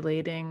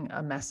manipulating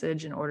a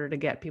message in order to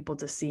get people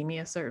to see me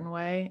a certain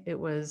way. It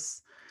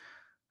was,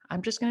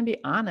 I'm just going to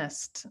be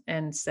honest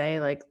and say,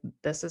 like,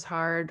 this is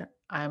hard.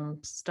 I'm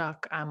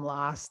stuck. I'm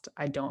lost.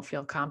 I don't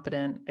feel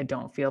competent. I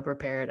don't feel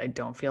prepared. I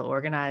don't feel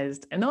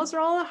organized. And those are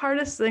all the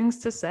hardest things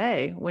to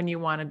say when you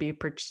want to be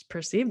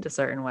perceived a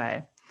certain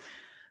way.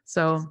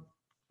 So,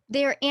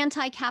 They're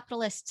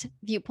anti-capitalist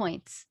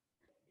viewpoints.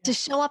 To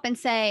show up and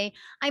say,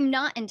 I'm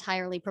not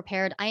entirely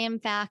prepared. I, in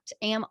fact,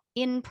 am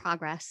in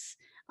progress.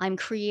 I'm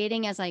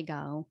creating as I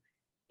go.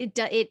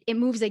 It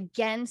moves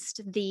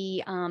against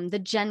the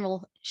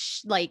general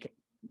like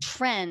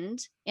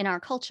trend in our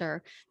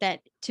culture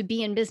that to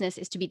be in business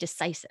is to be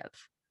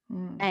decisive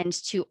and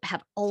to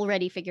have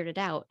already figured it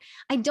out.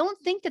 I don't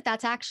think that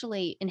that's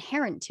actually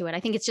inherent to it.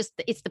 I think it's just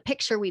it's the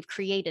picture we've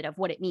created of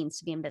what it means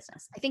to be in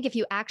business. I think if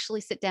you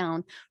actually sit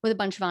down with a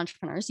bunch of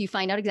entrepreneurs, you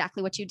find out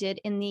exactly what you did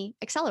in the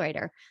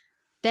accelerator,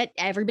 that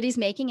everybody's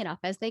making it up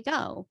as they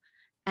go.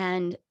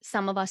 And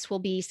some of us will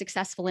be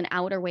successful in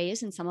outer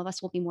ways, and some of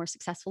us will be more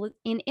successful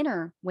in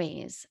inner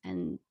ways.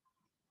 And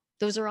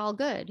those are all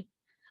good.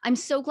 I'm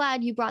so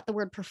glad you brought the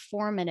word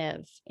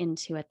performative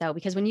into it, though,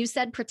 because when you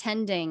said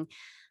pretending,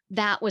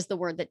 that was the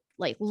word that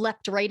like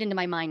leapt right into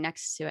my mind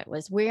next to it,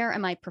 was where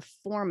am I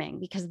performing?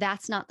 Because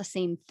that's not the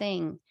same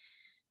thing.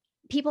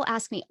 People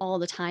ask me all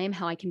the time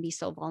how I can be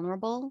so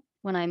vulnerable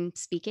when I'm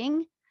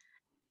speaking.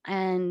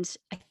 And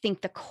I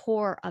think the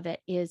core of it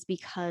is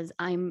because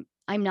I'm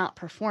not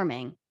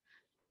performing.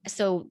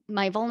 So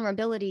my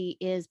vulnerability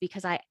is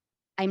because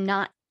I'm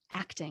not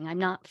acting, I'm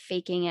not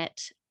faking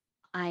it.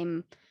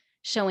 I'm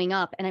showing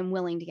up and I'm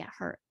willing to get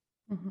hurt.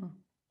 mm-hmm.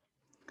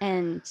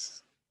 And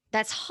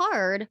that's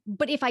hard.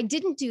 But if I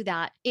didn't do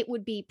that, it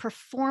would be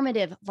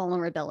performative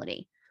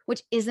vulnerability,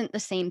 which isn't the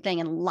same thing.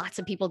 And lots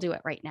of people do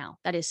it right now.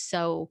 It is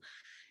so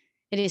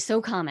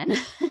common.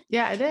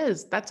 Yeah, it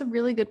is. That's a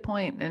really good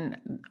point. And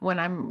when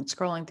I'm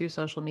scrolling through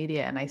social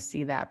media and I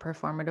see that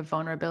performative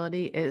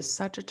vulnerability, it is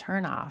such a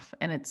turnoff.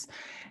 And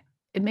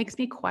it makes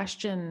me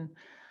question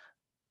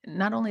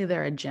not only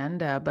their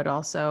agenda, but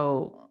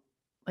also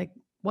like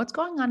what's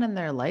going on in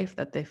their life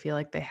that they feel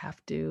like they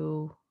have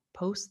to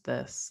post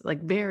this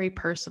like very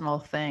personal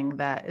thing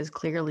that is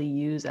clearly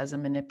used as a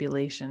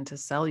manipulation to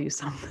sell you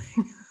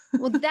something.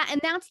 Well,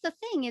 that's the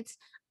thing. It's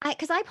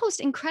because I post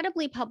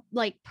incredibly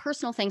like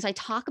personal things. I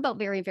talk about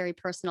very, very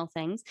personal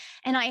things.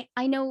 And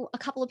I know a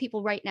couple of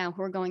people right now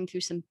who are going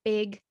through some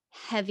big,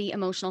 heavy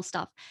emotional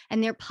stuff,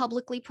 and they're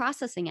publicly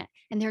processing it.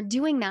 And they're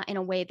doing that in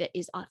a way that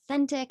is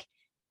authentic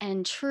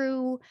and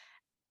true.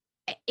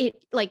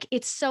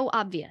 It's so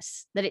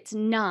obvious that it's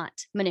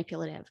not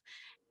manipulative.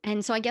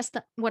 And so I guess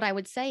what I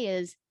would say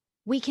is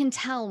we can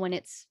tell when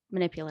it's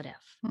manipulative.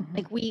 Mhm.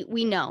 Like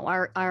we know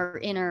our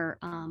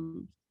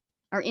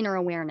inner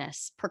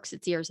awareness perks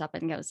its ears up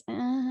and goes,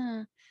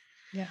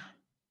 Yeah.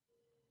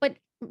 But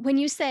when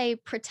you say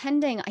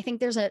pretending, I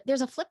think there's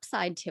a flip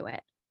side to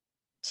it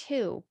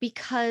too,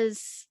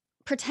 because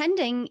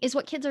pretending is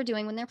what kids are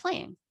doing when they're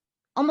playing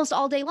almost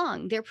all day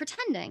long. They're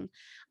pretending.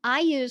 I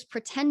use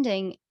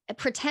pretend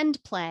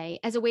play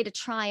as a way to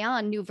try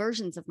on new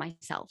versions of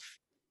myself.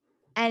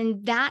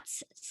 And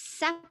that's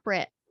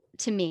separate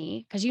to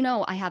me because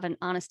I have an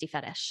honesty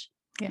fetish.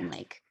 Yeah. I'm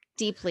like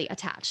deeply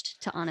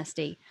attached to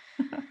honesty.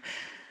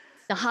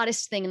 The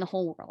hottest thing in the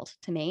whole world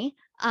to me.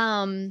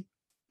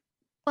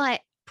 But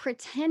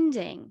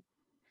pretending,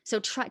 so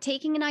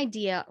taking an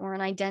idea or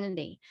an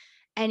identity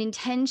and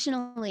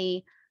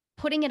intentionally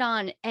putting it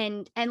on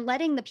and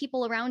letting the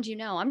people around you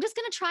know, I'm just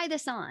going to try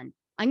this on.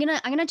 I'm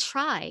going to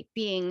try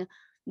being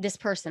this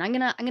person. I'm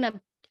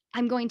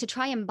going to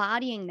try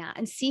embodying that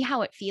and see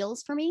how it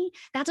feels for me.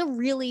 That's a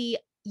really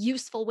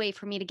useful way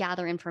for me to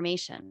gather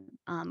information.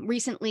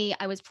 Recently,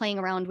 I was playing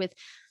around with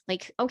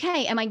like,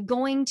 okay, am I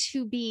going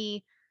to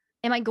be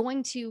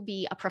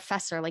a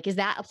professor? Like, is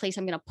that a place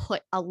I'm going to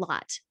put a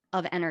lot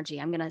of energy?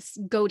 I'm going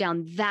to go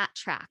down that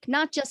track,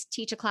 not just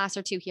teach a class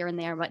or two here and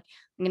there, but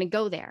I'm going to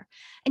go there.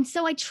 And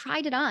so I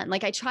tried it on.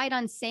 Like I tried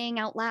on saying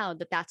out loud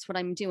that that's what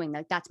I'm doing.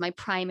 That that's my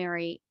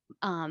primary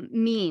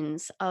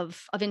means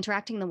of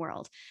interacting in the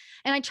world.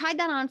 And I tried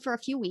that on for a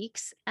few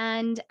weeks.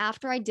 And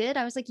after I did,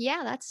 I was like,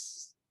 yeah,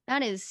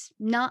 that is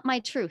not my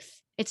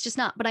truth. It's just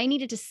not, but I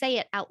needed to say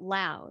it out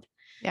loud.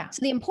 Yeah.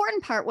 So the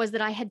important part was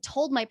that I had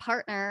told my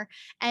partner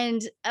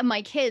and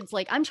my kids,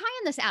 like, I'm trying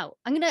this out.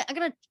 I'm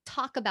gonna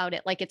talk about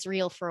it like it's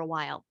real for a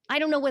while. I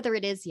don't know whether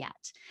it is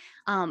yet.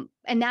 And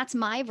that's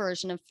my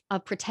version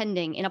of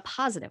pretending in a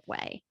positive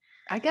way.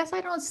 I guess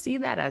I don't see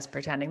that as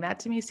pretending. That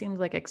to me seems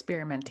like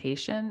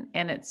experimentation,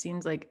 and it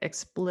seems like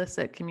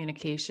explicit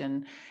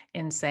communication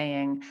in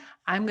saying,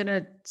 I'm going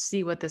to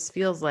see what this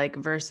feels like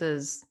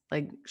versus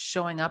like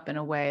showing up in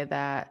a way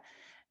that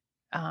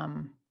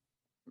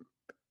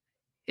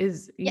Yeah,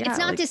 it's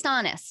not like,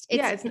 dishonest.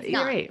 yeah, It's you're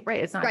not. right.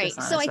 Right. It's not Right.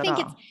 So I dishonest at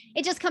think all.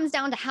 it just comes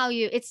down to how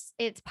you it's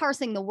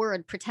parsing the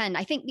word pretend.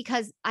 I think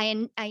because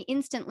I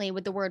instantly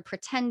with the word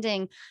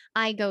pretending,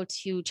 I go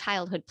to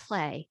childhood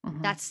play.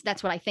 Hmm. That's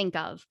what I think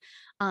of.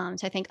 So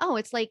I think, oh,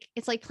 it's like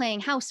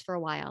playing house for a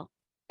while.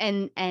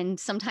 And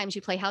sometimes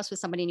you play house with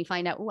somebody and you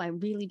find out, oh, I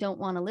really don't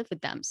want to live with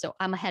them. So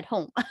I'm a head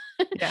home.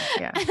 Yeah.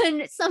 Yeah.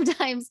 And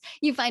sometimes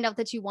you find out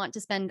that you want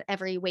to spend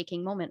every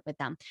waking moment with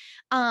them.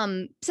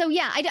 So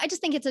yeah, I just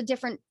think it's a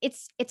different,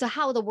 it's a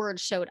how the word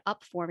showed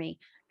up for me.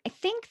 I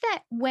think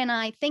that when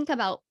I think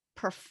about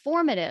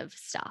performative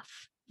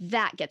stuff,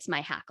 that gets my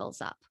hackles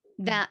up.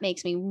 Mm. That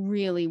makes me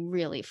really,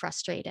 really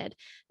frustrated.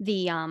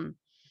 The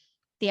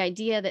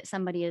idea that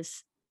somebody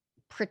is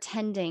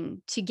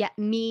pretending to get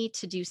me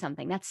to do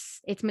something,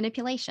 it's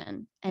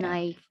manipulation. And Yeah.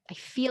 I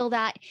feel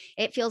that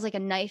it feels like a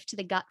knife to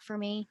the gut for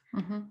me.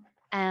 Hmm.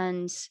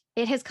 And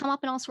it has come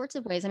up in all sorts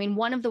of ways. I mean,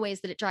 one of the ways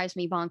that it drives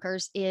me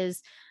bonkers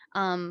is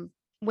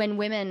when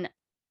women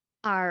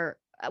are,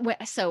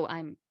 so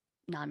I'm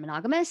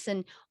non-monogamous,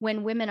 and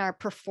when women are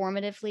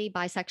performatively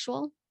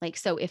bisexual, like,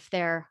 so if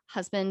their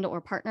husband or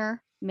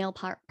partner,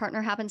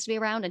 partner happens to be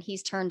around and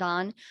he's turned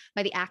on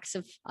by the acts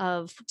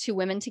of two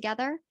women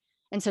together,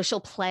 and so she'll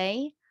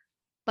play,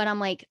 but I'm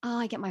like, oh,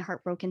 I get my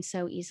heart broken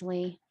so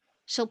easily.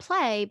 She'll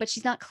play, but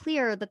she's not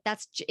clear that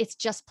it's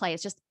just play.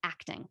 It's just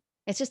acting.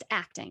 It's just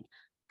acting.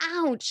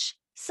 Ouch.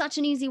 Such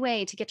an easy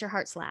way to get your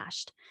heart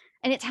slashed.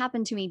 And it's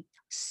happened to me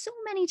so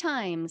many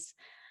times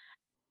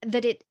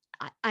that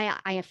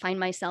I find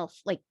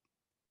myself like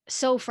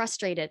so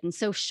frustrated and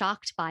so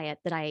shocked by it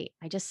that I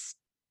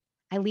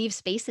leave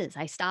spaces.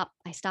 I stop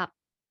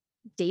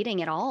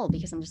dating at all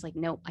because I'm just like,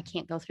 nope, I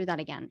can't go through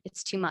that again.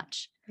 It's too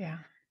much. Yeah.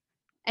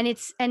 And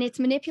it's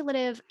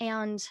manipulative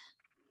and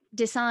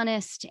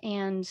dishonest,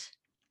 and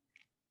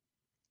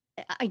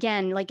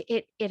again, like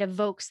it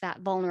evokes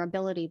that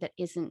vulnerability that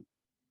isn't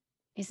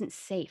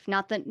safe,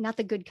 not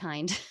the good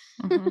kind.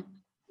 Hmm.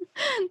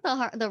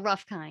 The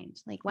rough kind.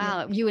 Like,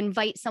 Yeah. wow, you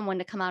invite someone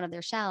to come out of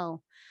their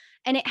shell.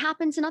 And it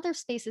happens in other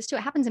spaces too.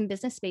 It happens in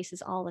business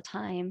spaces all the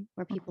time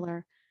where people Hmm.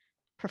 are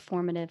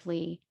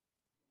performatively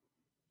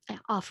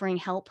offering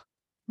help,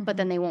 but Hmm.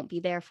 then they won't be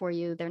there for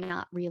you. They're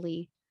not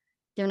really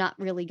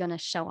going to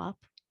show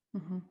up.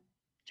 Hmm.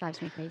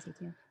 Drives me crazy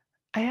too.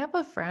 I have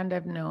a friend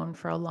I've known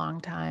for a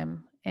long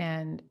time,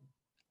 and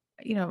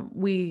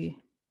we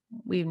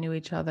knew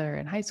each other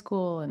in high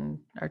school and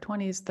our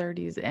 20s,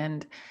 30s,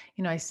 and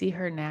I see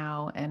her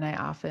now, and I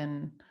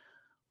often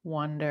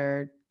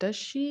wonder, does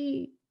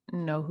she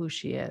know who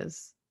she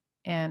is?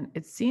 And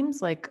it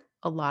seems like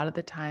a lot of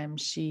the time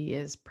she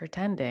is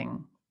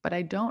pretending, but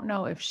I don't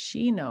know if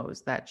she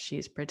knows that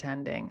she's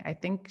pretending. I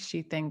think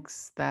she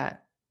thinks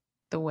that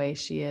the way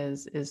she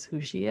is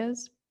who she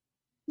is,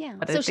 Yeah.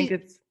 but I So think she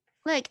it's,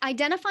 like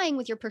identifying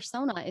with your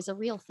persona is a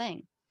real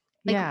thing.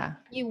 Like yeah,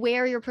 you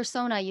wear your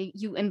persona,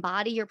 you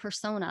embody your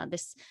persona,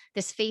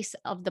 this face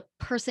of the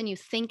person you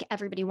think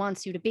everybody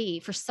wants you to be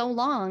for so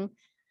long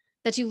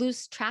that you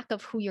lose track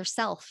of who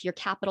yourself, your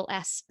capital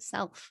S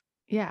self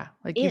yeah,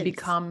 like you is.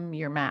 become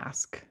your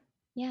mask.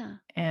 Yeah.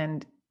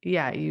 And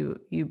yeah,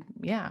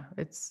 yeah,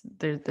 it's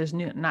there's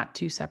not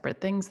two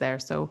separate things there.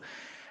 So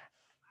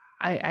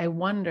I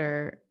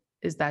wonder,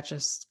 is that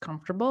just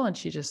comfortable and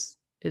she just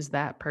is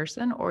that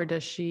person, or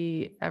does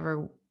she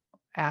ever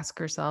ask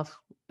herself,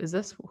 is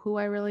this who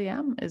I really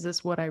am? Is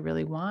this what I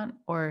really want?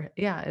 Or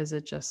yeah, is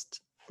it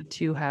just the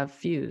two have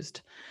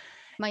fused?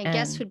 My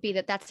guess And would be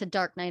that that's a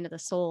dark night of the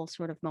soul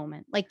sort of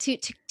moment. Like to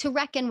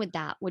reckon with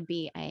that would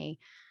be a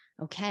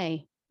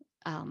okay.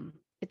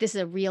 If this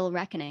is a real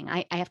reckoning,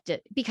 I have to,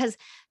 because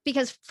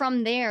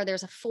from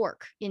there's a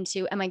fork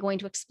into, am I going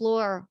to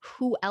explore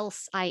who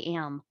else I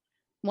am,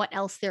 what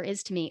else there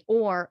is to me,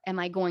 or am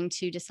I going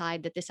to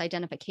decide that this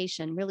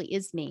identification really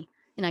is me,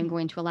 and I'm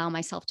going to allow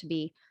myself to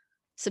be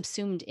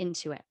subsumed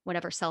into it,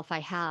 whatever self I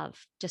have,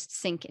 just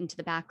sink into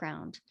the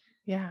background,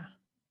 yeah,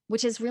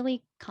 which is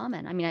really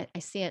common. I mean, I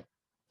see it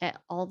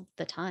all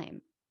the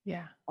time,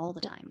 yeah. all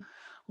the time.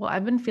 Well,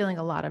 I've been feeling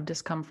a lot of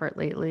discomfort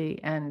lately,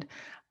 and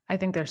I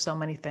think there's so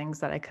many things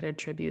that I could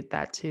attribute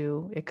that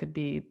to. It could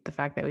be the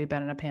fact that we've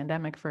been in a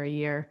pandemic for a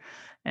year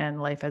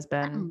and life has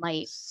That been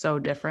might. so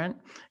different.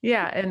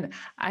 Yeah, and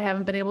I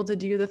haven't been able to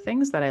do the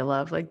things that I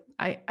love. Like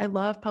I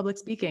love public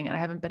speaking, and I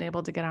haven't been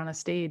able to get on a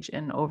stage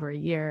in over a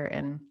year,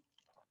 and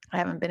I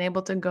haven't been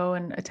able to go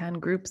and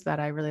attend groups that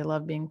I really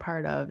love being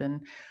part of,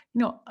 and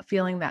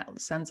feeling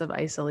that sense of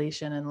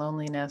isolation and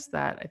loneliness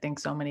that I think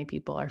so many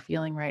people are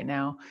feeling right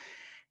now.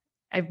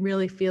 I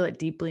really feel it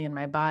deeply in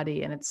my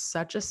body, and it's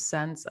such a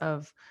sense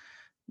of,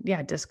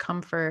 yeah,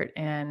 discomfort,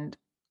 and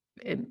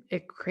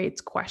it creates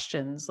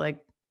questions like,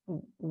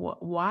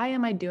 why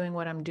am I doing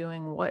what I'm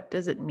doing? What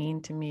does it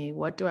mean to me?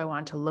 What do I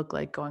want to look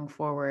like going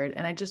forward?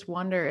 And I just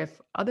wonder if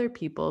other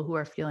people who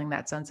are feeling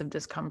that sense of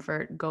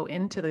discomfort go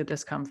into the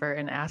discomfort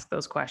and ask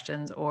those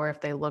questions, or if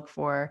they look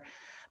for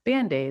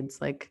band-aids,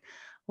 like,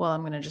 well,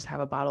 I'm going to just have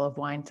a bottle of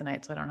wine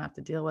tonight so I don't have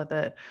to deal with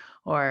it.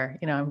 Or,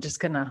 I'm just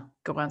going to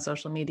go on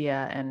social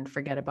media and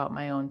forget about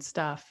my own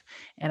stuff.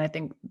 And I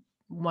think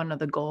one of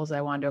the goals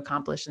I wanted to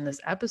accomplish in this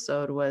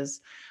episode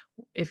was,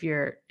 if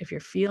you're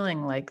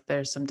feeling like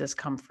there's some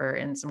discomfort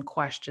and some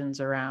questions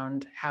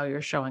around how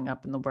you're showing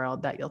up in the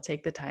world, that you'll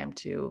take the time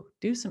to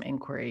do some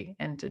inquiry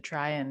and to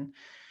try and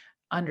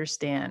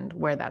understand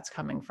where that's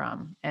coming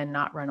from and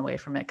not run away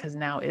from it, because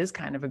now is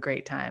kind of a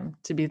great time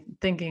to be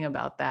thinking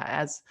about that,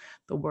 as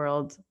the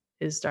world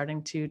is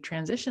starting to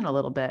transition a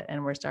little bit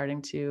and we're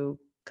starting to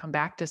come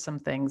back to some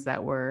things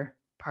that were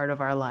part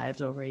of our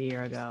lives over a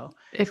year ago.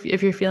 If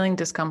you're feeling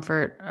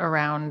discomfort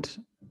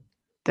around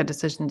the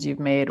decisions you've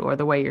made or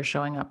the way you're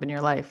showing up in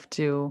your life,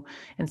 to,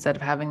 instead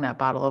of having that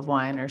bottle of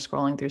wine or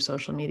scrolling through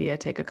social media,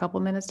 take a couple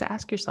minutes to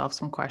ask yourself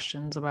some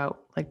questions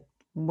about like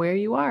where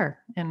you are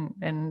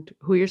and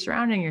who you're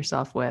surrounding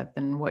yourself with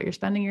and what you're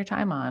spending your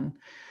time on.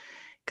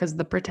 Because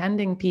the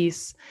pretending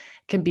piece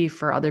can be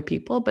for other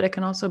people, but it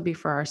can also be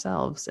for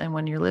ourselves. And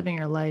when you're living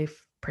your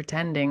life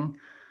pretending,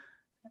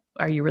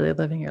 are you really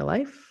living your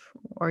life?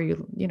 Or are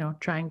you,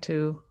 trying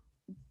to,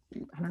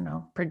 I don't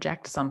know,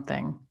 project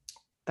something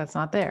that's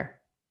not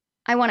there?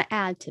 I want to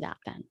add to that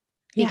then,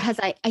 because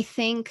I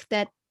think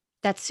that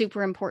that's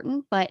super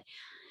important, but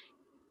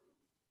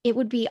it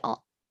would be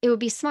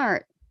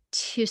smart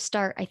to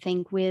start, I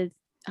think, with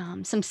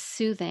some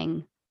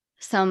soothing,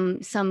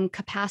 some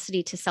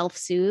capacity to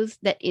self-soothe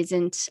that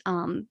isn't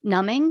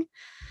numbing.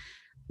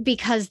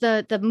 Because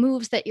the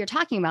moves that you're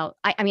talking about,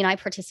 I mean, I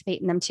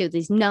participate in them too,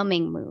 these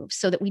numbing moves,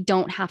 so that we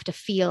don't have to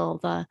feel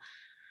the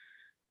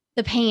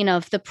pain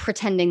of the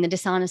pretending, the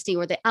dishonesty,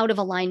 or the out of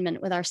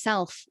alignment with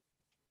ourself.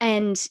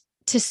 And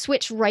to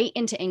switch right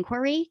into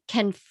inquiry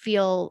can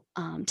feel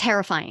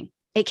terrifying.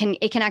 It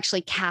can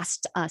actually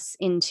cast us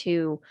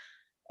into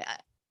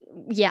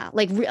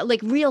like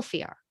real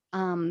fear,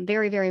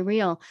 very, very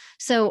real.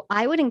 So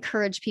I would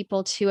encourage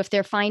people to, if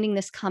they're finding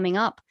this coming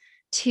up,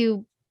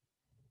 to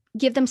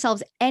give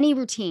themselves any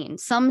routine,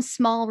 some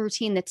small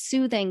routine that's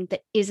soothing,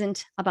 that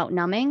isn't about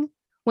numbing,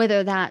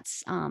 whether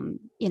that's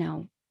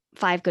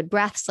 5 good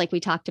breaths, like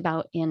we talked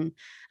about in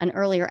an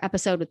earlier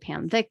episode with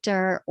Pam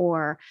Victor,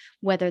 or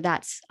whether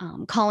that's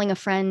calling a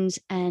friend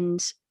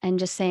and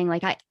just saying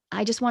like, I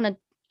want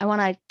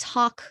to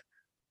talk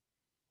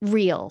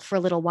real for a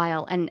little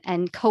while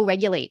and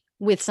co-regulate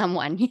with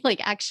someone. Like,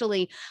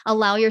 actually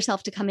allow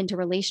yourself to come into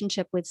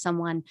relationship with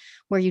someone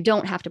where you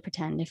don't have to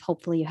pretend, if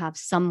hopefully you have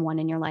someone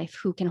in your life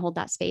who can hold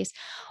that space.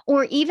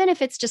 Or even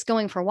if it's just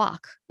going for a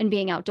walk and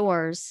being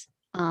outdoors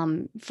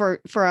for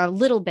a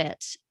little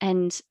bit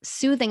and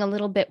soothing a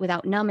little bit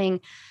without numbing.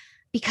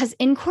 Because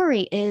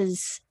inquiry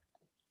is,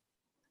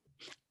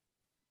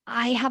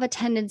 I have a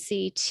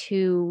tendency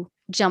to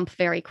jump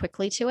very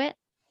quickly to it,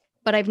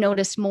 but I've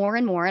noticed more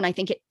and more, and I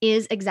think it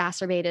is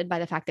exacerbated by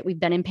the fact that we've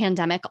been in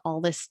pandemic all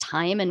this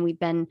time, and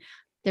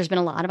there's been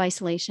a lot of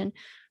isolation.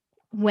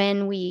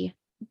 When we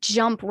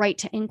jump right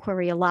to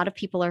inquiry, a lot of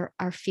people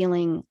are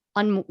feeling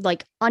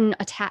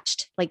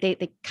unattached, like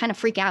they kind of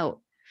freak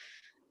out.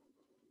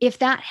 If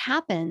that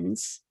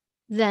happens,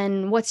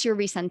 then what's your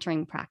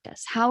recentering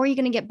practice? How are you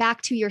going to get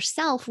back to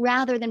yourself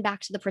rather than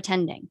back to the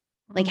pretending?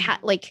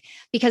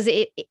 Because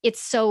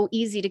it's so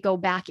easy to go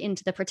back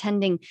into the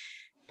pretending.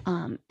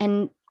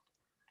 And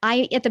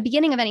at the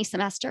beginning of any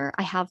semester,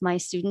 I have my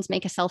students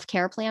make a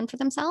self-care plan for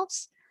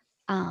themselves.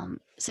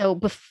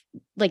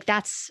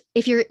 That's,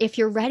 if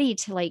you're ready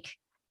to like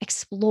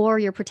explore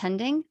your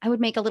pretending, I would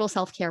make a little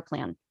self-care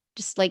plan.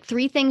 Just like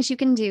 3 things you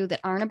can do that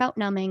aren't about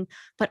numbing,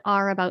 but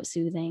are about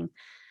soothing,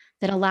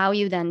 that allow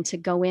you then to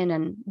go in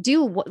and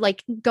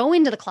go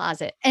into the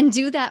closet and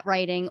do that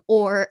writing,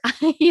 or,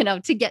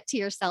 to get to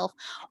yourself,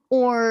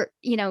 or,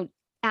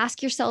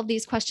 ask yourself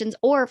these questions.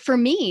 Or for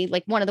me,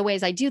 like, one of the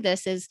ways I do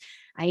this is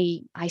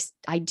I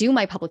do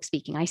my public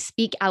speaking. I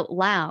speak out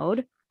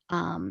loud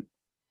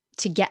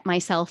to get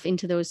myself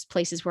into those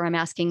places where I'm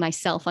asking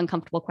myself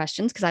uncomfortable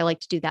questions, because I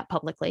like to do that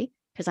publicly,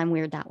 because I'm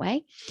weird that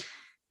way.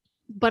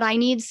 But I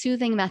need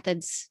soothing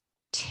methods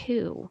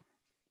too,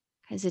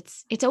 because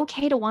it's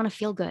okay to want to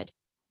feel good.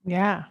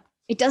 Yeah.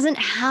 It doesn't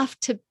have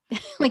to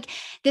like,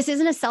 this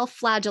isn't a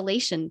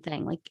self-flagellation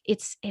thing. Like,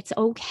 it's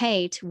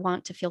okay to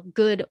want to feel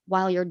good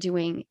while you're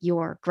doing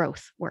your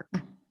growth work.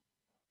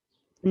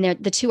 And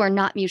the two are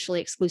not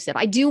mutually exclusive.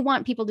 I do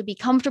want people to be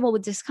comfortable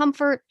with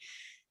discomfort.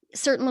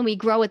 Certainly we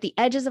grow at the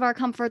edges of our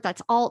comfort.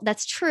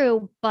 That's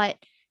true, but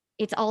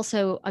it's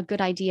also a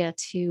good idea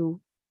to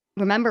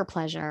remember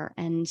pleasure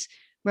and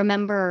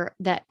remember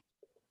that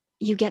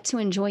you get to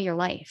enjoy your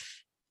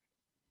life.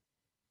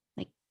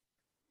 Like,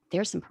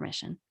 there's some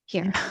permission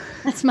here.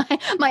 That's my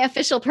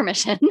official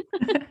permission.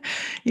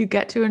 You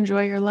get to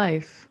enjoy your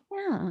life.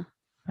 Yeah.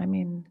 I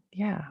mean,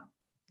 yeah,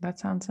 that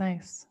sounds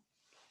nice.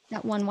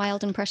 That one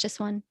wild and precious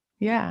one.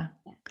 Yeah.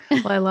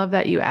 Well, I love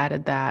that you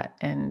added that.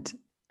 And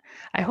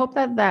I hope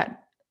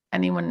that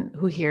anyone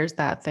who hears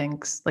that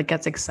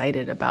gets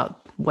excited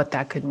about what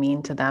that could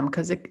mean to them,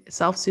 because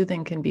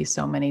self-soothing can be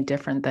so many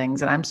different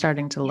things. And I'm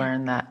starting to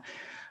learn that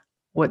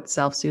what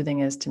self-soothing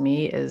is to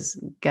me is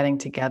getting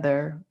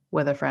together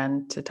with a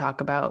friend to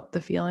talk about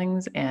the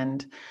feelings,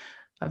 and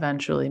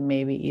eventually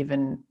maybe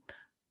even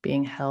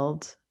being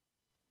held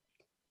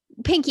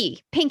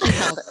pinky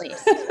held at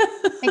least.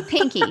 Like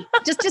pinky,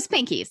 just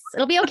pinkies.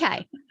 It'll be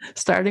okay.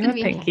 Starting with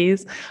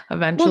pinkies, okay.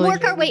 Eventually we'll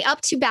work our way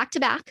up to back to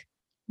back.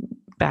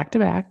 Back to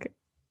back.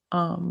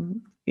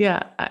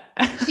 Yeah.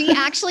 She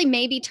actually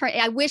may be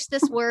turning. I wish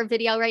this were a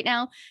video right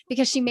now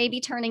because she may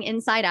be turning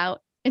inside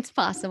out. It's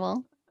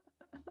possible.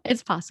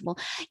 It's possible.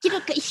 You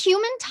know,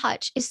 human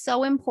touch is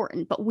so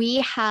important, but we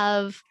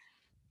have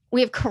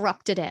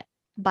corrupted it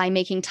by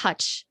making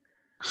touch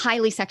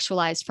highly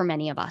sexualized for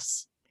many of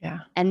us.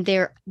 Yeah. And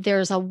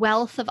there's a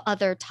wealth of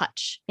other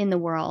touch in the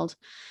world.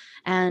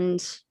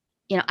 And,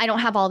 you know, I don't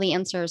have all the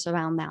answers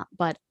around that,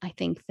 but I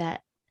think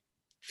that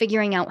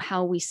figuring out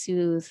how we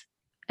soothe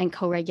and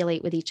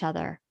co-regulate with each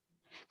other.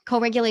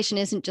 Co-regulation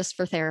isn't just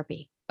for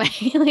therapy,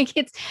 right? Like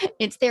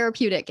it's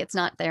therapeutic. It's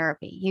not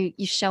therapy.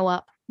 You show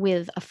up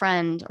with a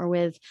friend or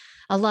with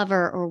a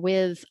lover or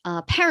with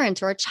a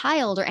parent or a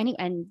child or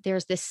and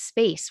there's this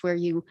space where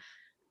you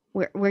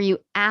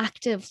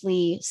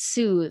actively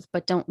soothe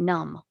but don't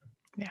numb.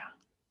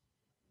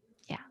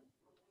 Yeah.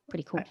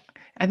 Pretty cool.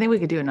 I think we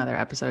could do another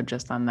episode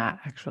just on that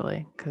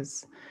actually,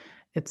 because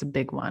it's a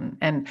big one.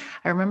 And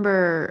I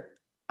remember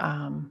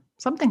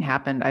something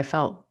happened. I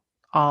felt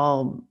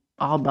all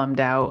bummed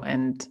out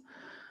and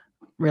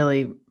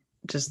really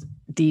just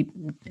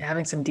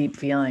having some deep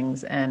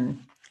feelings. And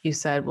you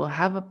said, well,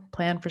 have a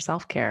plan for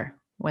self-care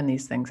when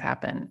these things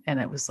happen. And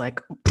it was like,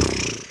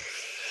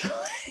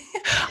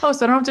 oh,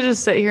 so I don't have to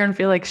just sit here and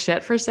feel like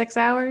shit for 6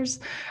 hours.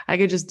 I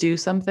could just do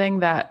something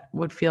that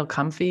would feel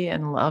comfy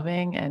and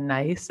loving and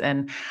nice.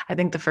 And I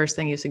think the first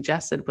thing you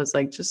suggested was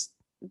like, just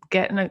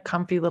get in a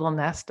comfy little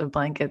nest of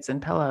blankets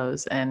and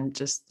pillows and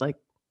just like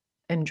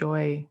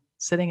enjoy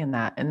sitting in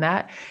that. And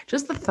that,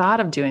 just the thought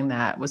of doing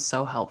that was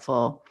so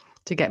helpful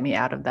to get me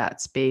out of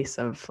that space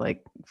of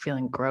like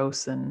feeling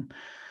gross. And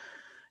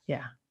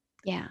yeah.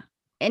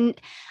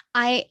 And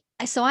I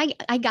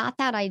got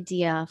that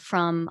idea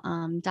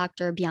from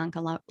Dr. Bianca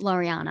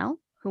Laureano,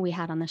 who we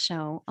had on the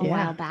show a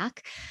while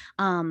back.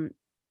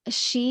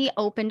 She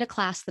opened a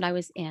class that I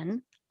was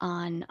in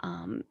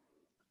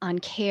on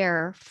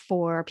care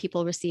for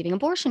people receiving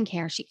abortion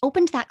care. She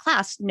opened that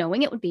class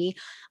knowing it would be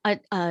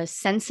a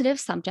sensitive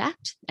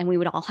subject and we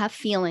would all have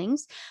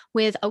feelings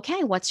with,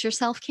 okay, what's your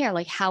self-care?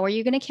 Like, how are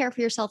you going to care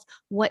for yourself?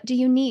 What do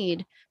you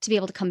need to be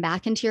able to come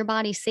back into your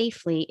body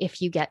safely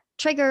if you get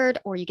triggered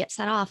or you get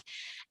set off?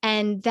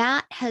 And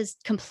that has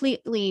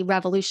completely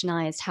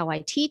revolutionized how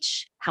I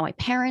teach, how I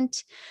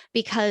parent,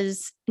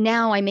 because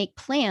now I make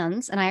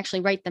plans and I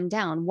actually write them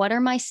down. What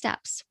are my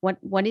steps?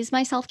 What is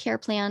my self-care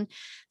plan?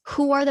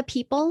 Who are the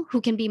people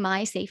who can be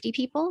my safety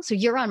people? So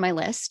you're on my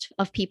list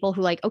of people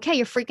who like, okay,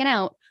 you're freaking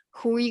out.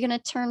 Who are you going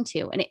to turn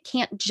to? And it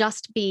can't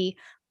just be,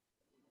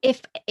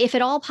 if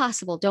at all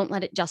possible, don't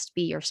let it just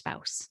be your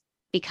spouse,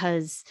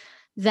 because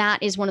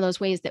that is one of those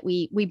ways that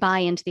we buy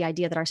into the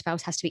idea that our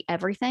spouse has to be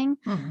everything.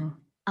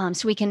 Mm-hmm.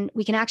 So we can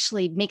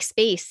actually make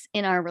space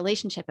in our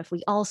relationship if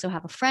we also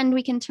have a friend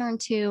we can turn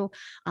to.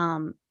 There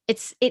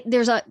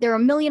are a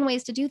million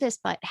ways to do this,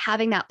 but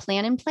having that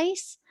plan in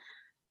place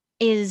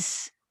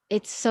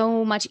it's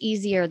so much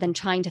easier than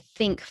trying to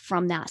think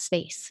from that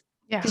space.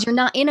 Because you're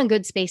not in a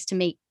good space to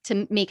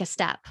make a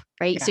step,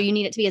 right? Yeah. So you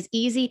need it to be as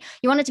easy.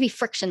 You want it to be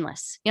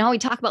frictionless. You know how we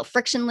talk about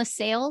frictionless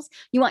sales?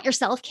 You want your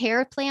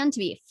self-care plan to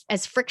be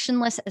as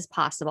frictionless as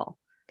possible.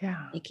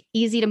 Yeah. Like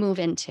easy to move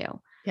into.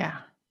 Yeah.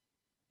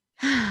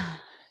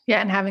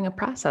 Yeah. And having a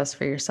process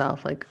for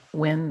yourself, like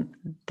when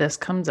this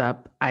comes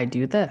up, I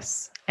do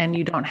this. And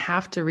you don't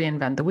have to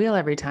reinvent the wheel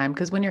every time.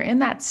 Because when you're in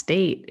that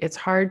state, it's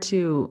hard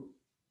to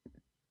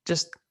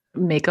just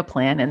make a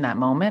plan in that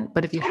moment.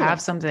 But if you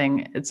have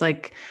something, it's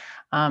like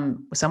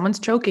someone's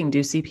choking,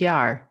 do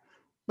CPR.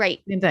 Right.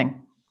 Same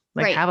thing.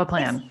 Like have a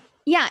plan.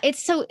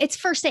 It's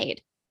first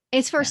aid.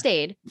 It's first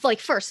aid. Like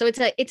first. So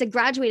it's a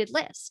graduated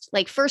list.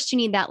 Like first you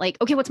need that, like,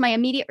 okay, what's my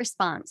immediate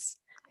response?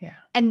 Yeah.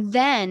 And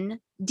then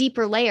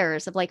deeper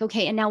layers of like,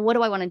 okay, and now what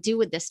do I want to do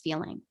with this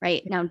feeling?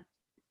 Right. Now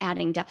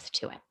adding depth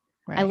to it.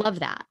 Right. I love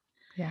that.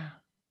 Yeah.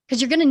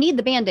 Because you're going to need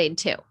the Band-Aid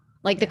too.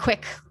 Like the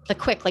quick,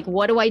 like,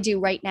 what do I do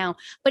right now?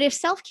 But if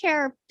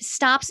self-care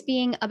stops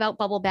being about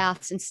bubble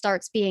baths and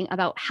starts being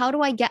about how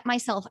do I get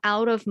myself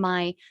out of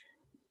my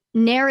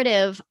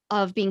narrative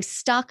of being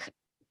stuck,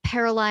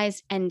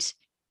 paralyzed, and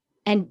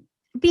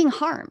being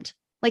harmed.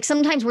 Like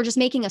sometimes we're just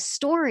making a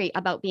story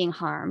about being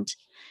harmed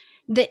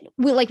that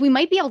we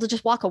might be able to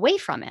just walk away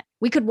from it.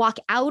 We could walk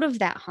out of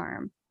that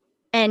harm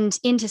and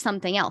into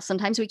something else.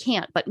 Sometimes we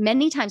can't, but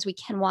many times we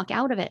can walk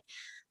out of it,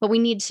 but we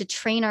need to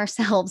train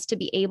ourselves to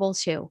be able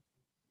to.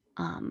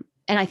 And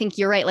I think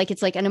you're right. Like,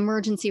 it's like an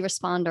emergency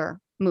responder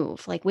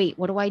move. Like, wait,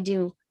 what do I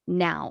do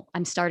now?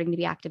 I'm starting to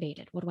be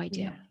activated. What do I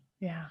do?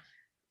 Yeah.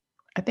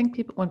 I think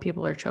when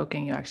people are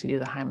choking, you actually do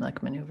the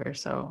Heimlich maneuver.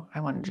 So I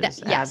want to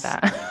just add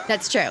that.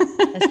 That's true.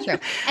 That's true.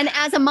 And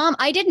as a mom,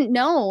 I didn't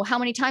know how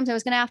many times I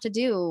was going to have to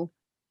do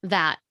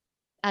that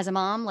as a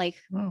mom. Like,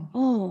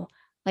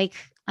 like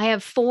I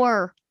have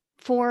four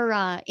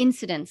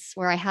incidents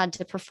where I had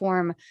to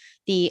perform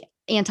the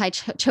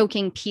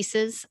anti-choking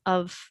pieces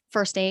of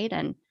first aid.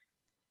 And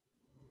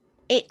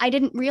I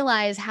didn't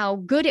realize how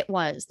good it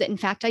was that in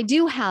fact I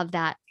do have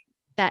that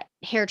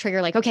hair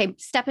trigger, like, okay,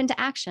 step into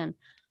action.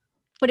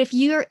 But if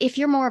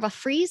you're more of a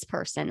freeze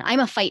person,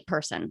 I'm a fight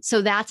person.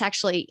 So that's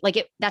actually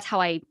like that's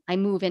how I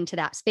move into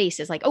that space,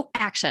 is like, oh,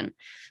 action.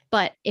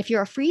 But if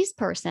you're a freeze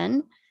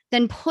person,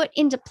 then put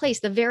into place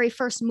the very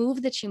first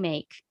move that you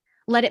make.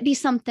 Let it be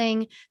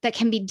something that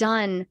can be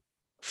done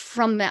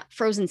from that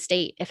frozen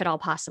state, if at all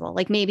possible.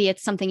 Like maybe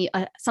it's something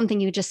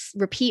you just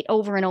repeat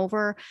over and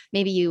over.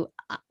 Maybe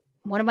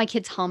one of my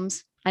kids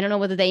hums. I don't know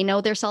whether they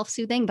know they're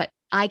self-soothing, but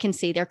I can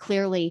see they're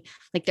clearly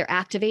like they're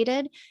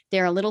activated.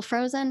 They're a little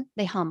frozen.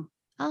 They hum.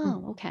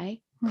 Oh,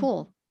 okay,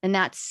 cool. And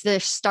they're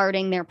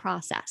starting their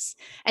process.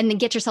 And then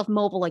get yourself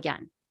mobile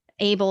again,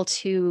 able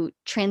to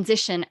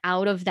transition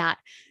out of that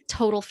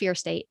total fear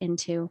state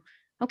into,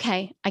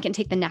 okay, I can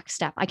take the next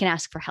step. I can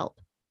ask for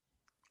help.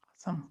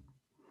 Awesome.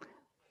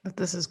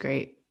 This is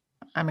great.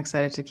 I'm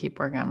excited to keep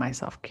working on my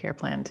self-care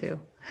plan too.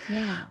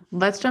 Yeah.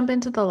 Let's jump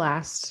into the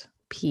last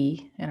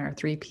P in our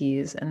 3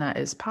 Ps, and that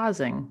is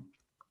pausing.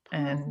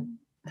 And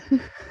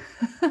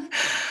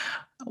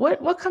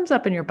what comes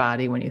up in your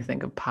body when you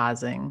think of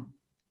pausing?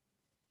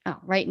 Oh,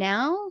 right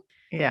now?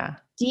 Yeah.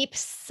 Deep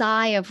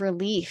sigh of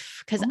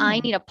relief, because I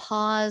need a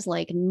pause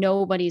like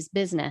nobody's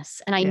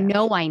business. And I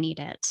know I need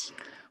it.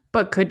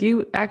 But could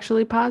you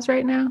actually pause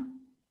right now?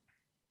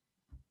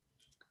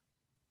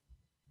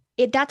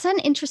 That's an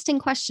interesting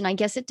question. I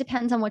guess it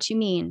depends on what you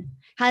mean.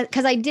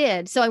 Because I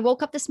did. So I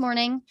woke up this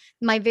morning.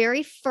 My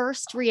very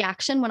first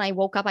reaction when I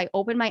woke up, I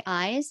opened my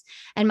eyes,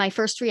 and my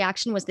first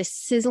reaction was this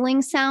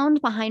sizzling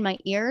sound behind my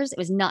ears. It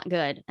was not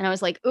good. And I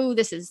was like, "Oh,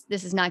 this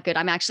is not good.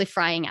 I'm actually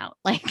frying out.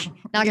 Like,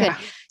 not good."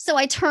 So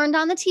I turned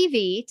on the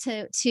TV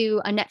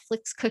to a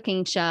Netflix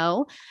cooking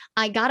show.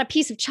 I got a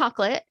piece of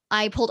chocolate.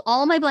 I pulled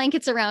all my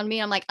blankets around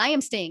me. I'm like, I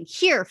am staying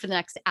here for the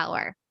next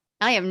hour.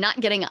 I am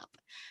not getting up.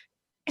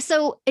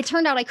 So it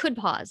turned out I could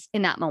pause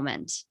in that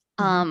moment.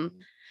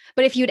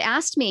 But if you'd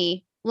asked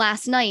me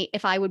last night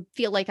if I would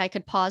feel like I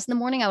could pause in the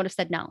morning, I would have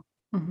said no,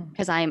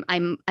 because I'm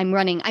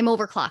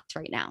overclocked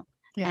right now.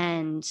 Yeah.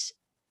 And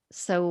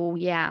so,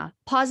 yeah,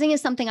 pausing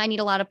is something I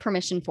need a lot of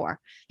permission for,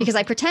 because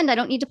I pretend I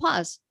don't need to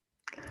pause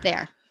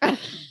there. And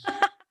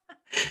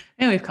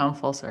we've come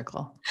full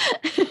circle.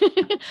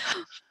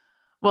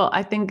 Well,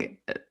 I think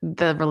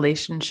the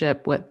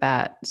relationship with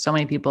that so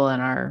many people in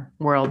our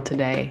world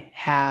today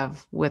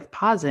have with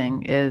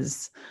pausing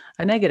is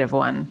a negative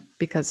one,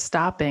 because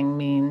stopping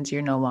means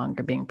you're no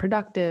longer being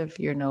productive.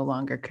 You're no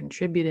longer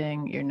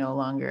contributing. You're no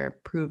longer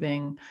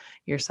proving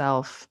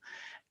yourself.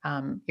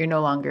 You're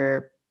no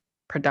longer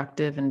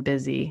productive and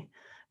busy.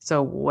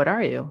 So what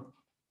are you?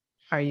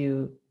 Are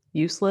you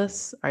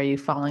useless? Are you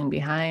falling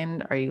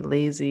behind? Are you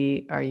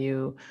lazy? Are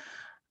you,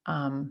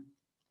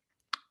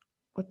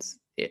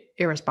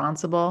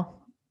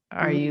 irresponsible?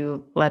 Are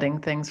you letting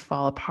things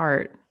fall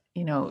apart?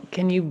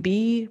 Can you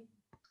be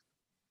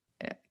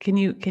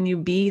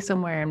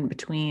somewhere in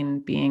between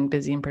being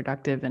busy and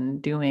productive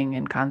and doing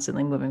and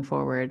constantly moving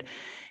forward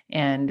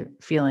and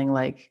feeling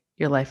like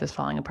your life is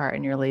falling apart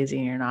and you're lazy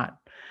and you're not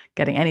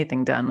getting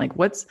anything done? Like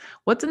what's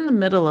in the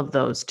middle of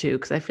those two?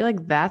 Because I feel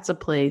like that's a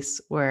place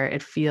where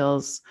it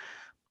feels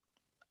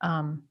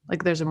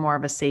like there's more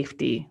of a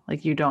safety,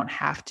 like you don't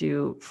have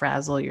to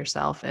frazzle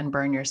yourself and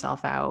burn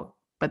yourself out,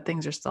 but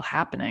things are still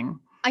happening.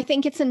 I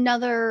think it's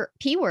another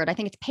P word. I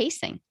think it's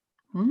pacing.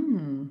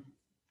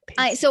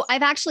 So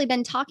I've actually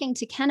been talking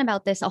to Ken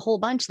about this a whole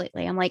bunch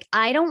lately. I'm like,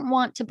 I don't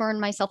want to burn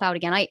myself out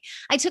again.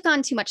 I took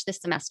on too much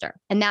this semester,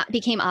 and that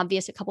became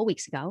obvious a couple of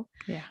weeks ago.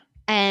 Yeah.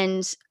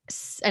 And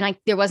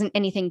there wasn't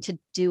anything to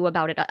do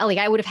about it. Like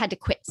I would have had to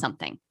quit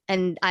something,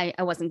 and I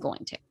wasn't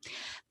going to.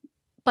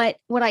 But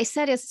what I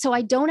said is, so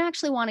I don't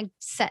actually want to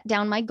set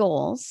down my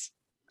goals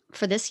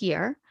for this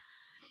year,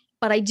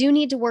 but I do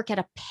need to work at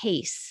a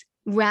pace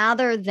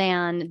rather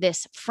than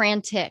this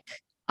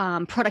frantic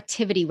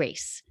productivity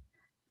race.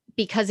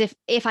 Because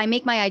if I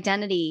make my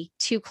identity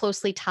too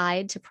closely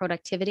tied to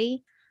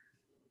productivity,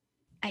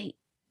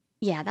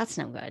 that's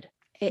no good.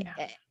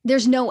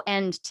 There's no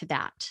end to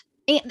that.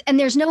 And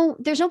there's no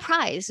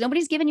prize.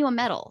 Nobody's giving you a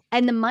medal,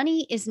 and the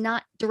money is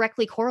not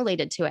directly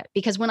correlated to it,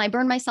 because when I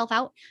burn myself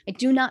out, I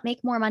do not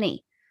make more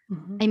money.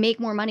 I make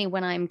more money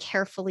when I'm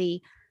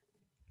carefully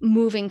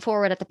moving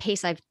forward at the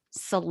pace I've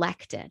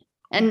selected.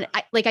 And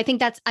I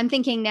think I'm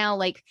thinking now,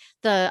 like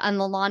on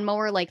the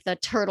lawnmower, like the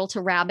turtle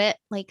to rabbit,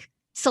 like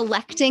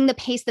selecting the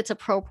pace that's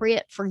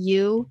appropriate for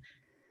you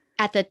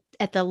at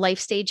the life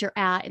stage you're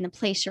at, in the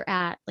place you're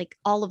at, like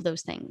all of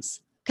those things.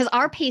 Because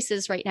our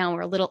paces right now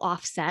are a little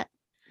offset.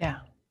 Yeah.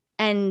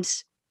 And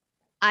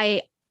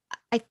I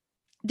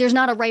there's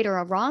not a right or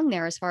a wrong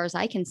there as far as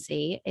I can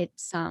see.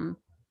 It's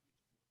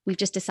we've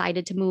just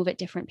decided to move at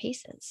different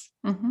paces.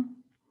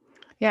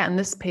 Yeah, and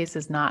this pace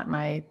is not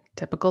my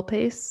typical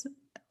pace.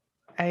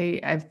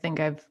 I think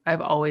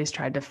I've always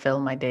tried to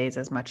fill my days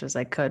as much as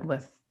I could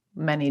with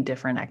many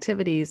different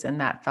activities, and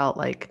that felt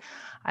like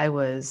I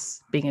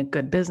was being a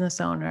good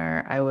business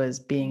owner. I was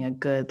being a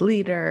good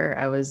leader.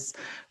 I was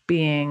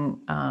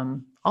being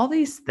all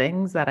these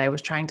things that I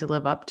was trying to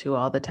live up to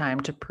all the time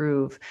to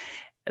prove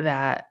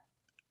that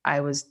I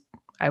was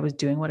I was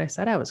doing what I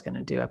said I was going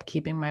to do. I'm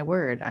keeping my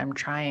word. I'm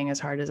trying as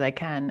hard as I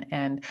can.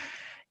 And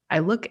I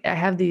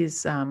have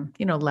these,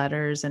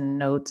 letters and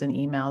notes and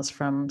emails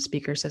from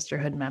Speaker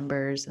Sisterhood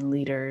members and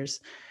leaders.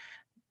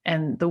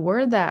 And the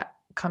word that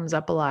comes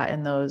up a lot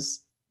in those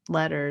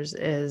letters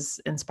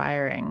is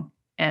inspiring.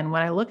 And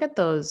when I look at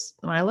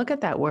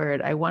that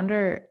word, I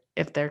wonder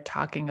if they're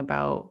talking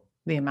about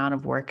the amount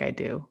of work I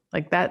do.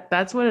 Like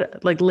that's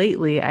what, like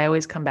lately, I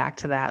always come back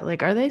to that.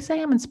 Like, are they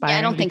saying I'm Yeah, I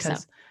inspiring don't think so.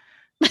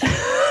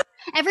 because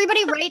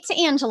Everybody write to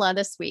Angela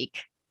this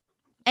week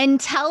and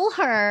tell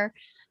her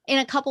in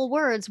a couple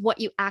words what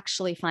you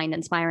actually find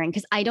inspiring.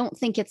 Because I don't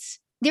think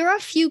there are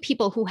a few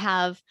people who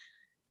have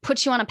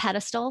put you on a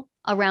pedestal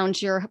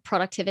around your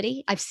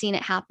productivity. I've seen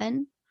it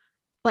happen,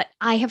 but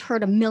I have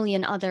heard a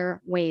million other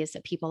ways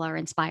that people are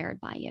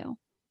inspired by you.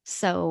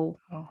 So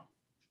Oh,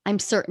 I'm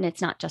certain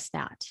it's not just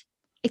that.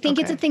 I think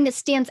it's a okay. thing that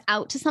stands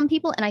out to some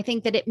people. And I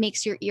think that it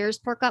makes your ears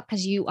perk up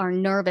because you are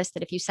nervous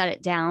that if you set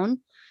it down,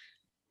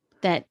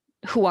 that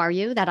who are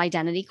you, that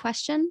identity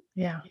question.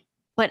 Yeah.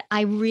 But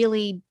I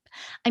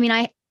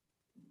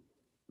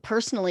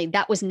personally,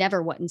 that was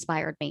never what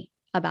inspired me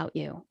about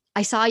you.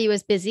 I saw you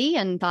as busy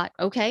and thought,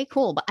 okay,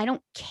 cool, but I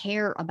don't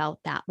care about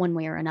that one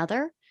way or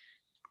another.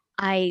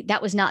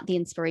 That was not the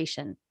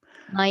inspiration.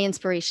 My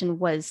inspiration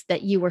was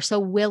that you were so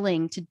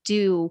willing to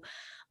do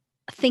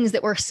things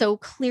that were so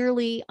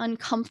clearly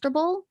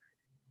uncomfortable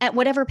at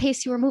whatever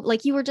pace you were moving.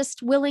 Like you were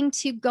just willing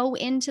to go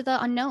into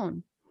the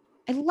unknown.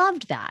 I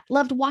loved that.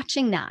 Loved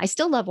watching that. I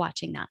still love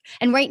watching that.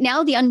 And right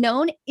now, the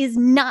unknown is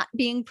not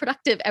being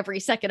productive every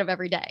second of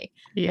every day.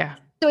 Yeah.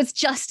 So it's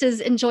just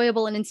as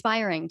enjoyable and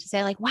inspiring to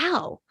say, like,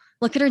 wow,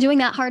 look at her doing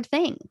that hard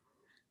thing.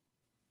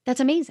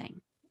 That's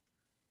amazing.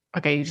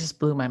 Okay, you just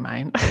blew my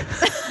mind. Her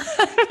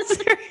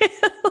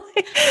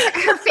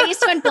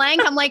face went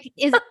blank. I'm like,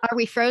 are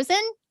we frozen?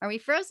 Are we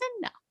frozen?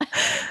 No.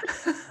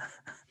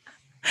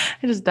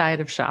 I just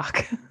died of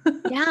shock.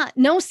 Yeah.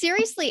 No,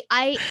 seriously.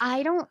 I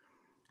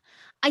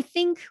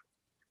think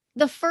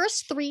the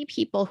first three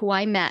people who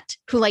I met,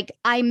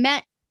 I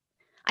met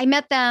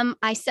them.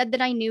 I said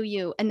that I knew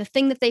you. And the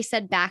thing that they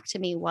said back to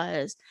me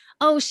was,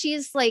 oh,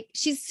 she's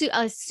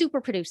a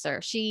super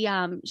producer.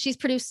 She's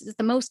produced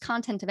the most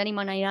content of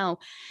anyone I know.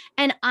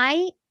 And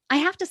I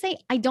have to say,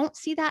 I don't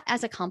see that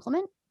as a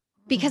compliment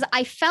because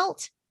I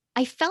felt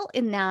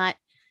in that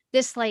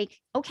this like,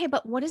 okay,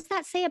 but what does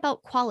that say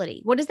about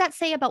quality? What does that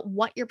say about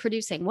what you're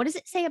producing? What does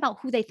it say about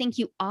who they think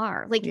you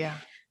are? Like Yeah.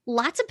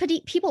 lots of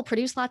people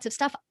produce lots of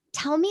stuff.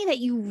 Tell me that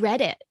you read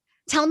it.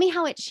 Tell me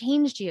how it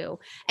changed you.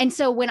 And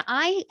so when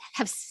I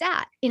have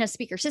sat in a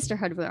Speaker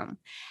Sisterhood room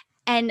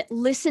and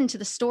listened to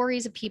the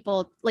stories of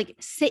people like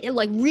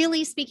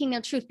really speaking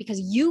their truth because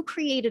you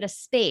created a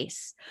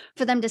space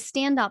for them to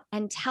stand up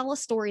and tell a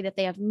story that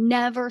they have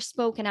never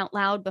spoken out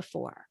loud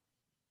before.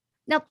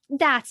 Now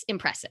that's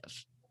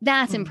impressive.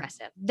 That's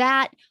impressive.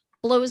 That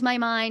blows my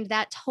mind.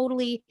 That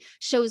totally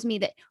shows me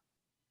that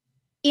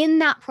in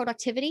that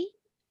productivity,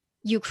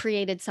 you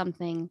created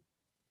something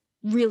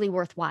really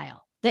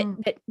worthwhile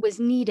that was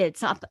needed,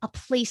 a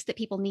place that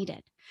people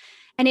needed.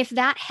 And if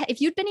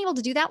you'd been able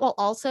to do that while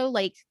also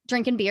like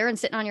drinking beer and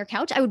sitting on your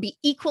couch, I would be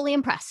equally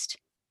impressed.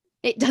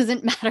 It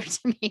doesn't matter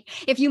to me.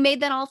 If you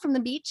made that all from the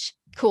beach,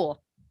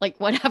 cool. Like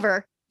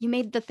whatever. You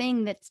made the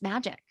thing that's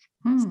magic.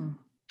 So,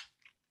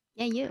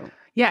 yeah, you.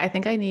 Yeah,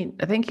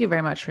 thank you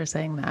very much for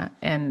saying that.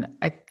 And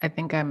I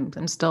think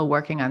I'm still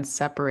working on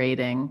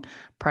separating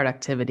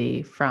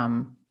productivity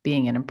from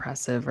being an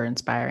impressive or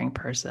inspiring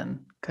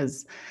person.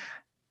 Cause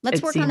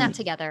let's work on that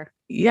together.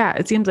 Yeah.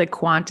 It seems like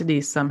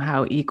quantity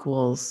somehow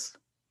equals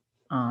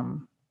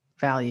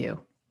value.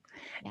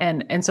 Yeah.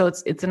 And so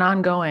it's an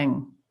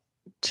ongoing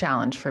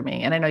challenge for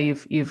me. And I know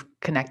you've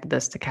connected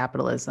this to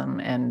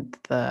capitalism and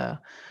the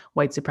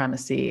white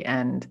supremacy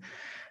and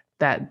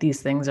that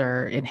these things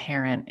are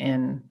inherent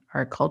in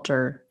our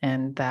culture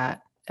and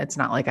that it's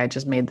not like I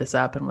just made this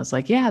up and was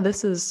like, yeah,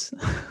 this is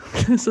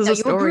a story.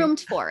 You were groomed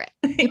for it.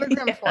 You were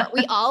groomed for it.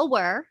 We all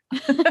were.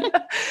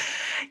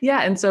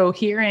 Yeah. And so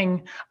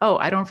hearing, oh,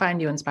 I don't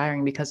find you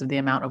inspiring because of the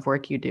amount of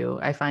work you do.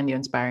 I find you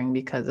inspiring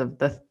because of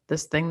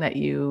this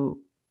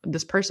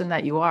person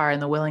that you are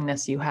and the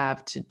willingness you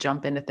have to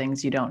jump into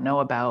things you don't know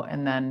about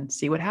and then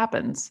see what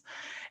happens.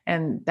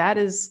 And that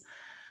is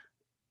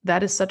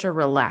such a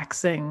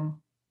relaxing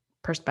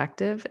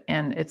perspective.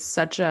 And it's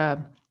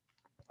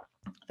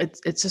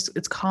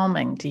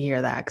calming to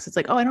hear that. Cause it's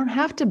like, oh, I don't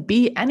have to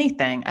be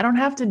anything. I don't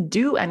have to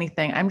do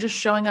anything. I'm just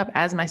showing up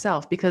as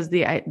myself because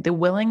the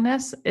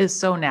willingness is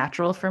so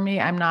natural for me.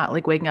 I'm not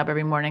like waking up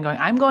every morning going,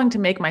 I'm going to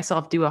make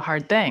myself do a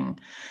hard thing.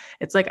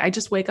 It's like, I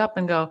just wake up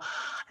and go,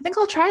 I think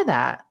I'll try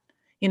that,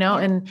 Yeah.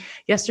 And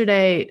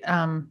yesterday,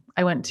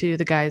 I went to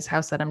the guy's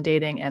house that I'm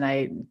dating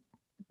and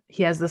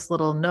he has this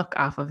little nook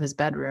off of his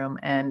bedroom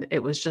and it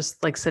was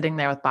just like sitting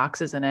there with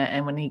boxes in it.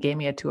 And when he gave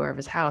me a tour of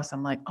his house,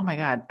 I'm like, oh my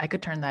God, I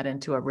could turn that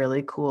into a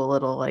really cool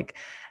little like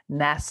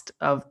nest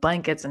of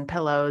blankets and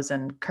pillows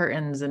and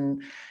curtains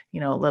and,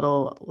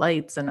 little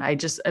lights. And I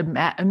just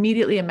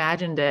immediately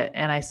imagined it.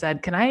 And I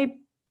said, can I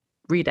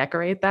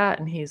redecorate that?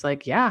 And he's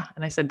like, yeah.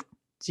 And I said,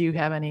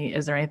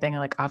 is there anything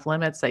like off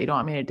limits that you don't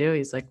want me to do?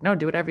 He's like, no,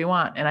 do whatever you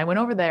want. And I went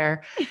over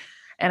there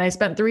and I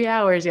spent 3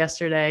 hours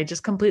yesterday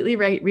just completely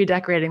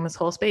redecorating this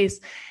whole space.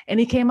 And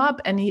he came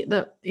up and he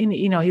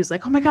was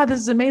like, oh my God, this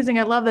is amazing.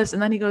 I love this.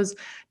 And then he goes,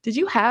 did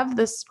you have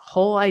this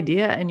whole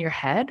idea in your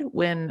head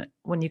when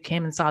you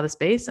came and saw the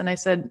space? And I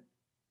said,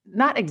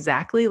 not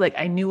exactly. Like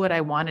I knew what I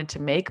wanted to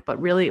make,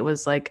 but really it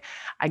was like,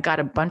 I got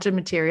a bunch of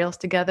materials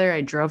together. I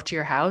drove to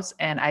your house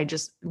and I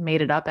just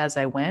made it up as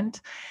I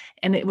went.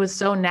 And it was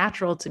so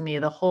natural to me.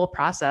 The whole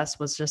process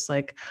was just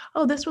like,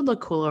 oh, this would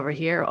look cool over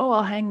here. Oh,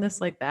 I'll hang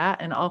this like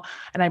that. And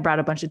I brought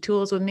a bunch of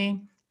tools with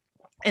me.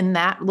 And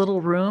that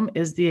little room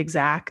is the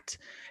exact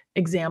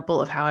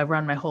example of how I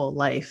run my whole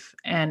life.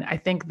 And I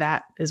think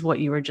that is what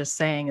you were just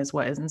saying is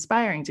what is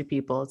inspiring to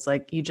people. It's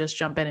like, you just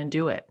jump in and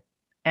do it.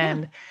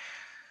 And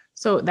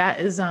so that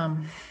is,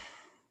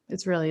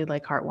 it's really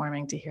like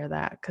heartwarming to hear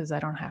that because I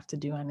don't have to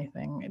do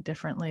anything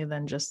differently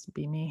than just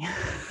be me.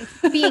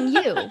 Being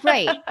you,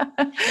 right.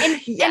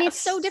 And it's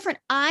so different.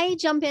 I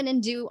jump in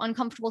and do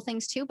uncomfortable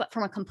things too, but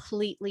from a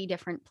completely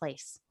different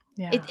place.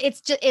 Yeah.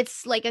 It's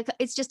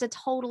just a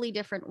totally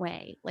different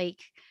way. Like,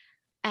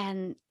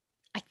 and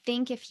I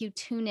think if you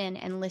tune in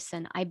and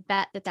listen, I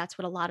bet that that's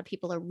what a lot of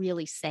people are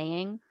really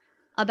saying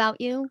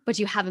about you, but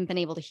you haven't been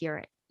able to hear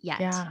it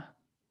yet. Yeah.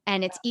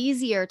 And it's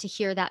easier to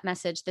hear that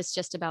message that's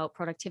just about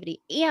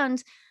productivity.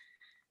 And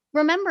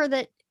remember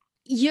that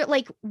you're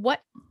like,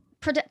 what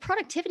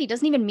productivity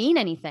doesn't even mean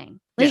anything.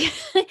 Like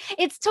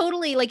it's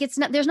totally like, it's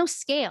not, there's no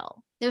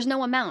scale. There's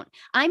no amount.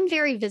 I'm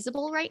very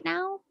visible right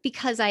now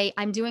because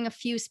I'm doing a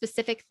few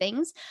specific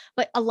things,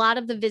 but a lot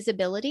of the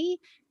visibility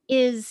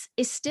is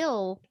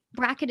still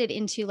bracketed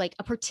into like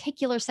a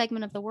particular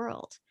segment of the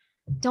world.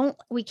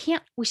 We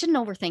shouldn't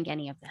overthink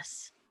any of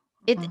this.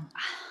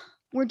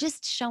 We're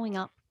just showing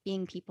up,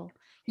 being people.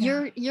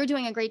 You're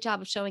doing a great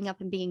job of showing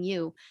up and being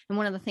you. And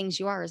one of the things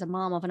you are as a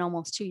mom of an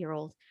almost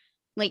 2-year-old,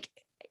 like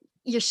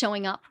you're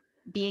showing up,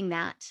 being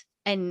that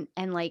and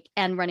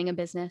running a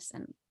business.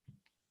 And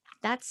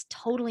that's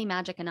totally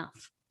magic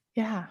enough.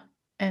 Yeah.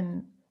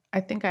 And I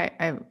think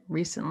I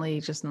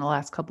recently, just in the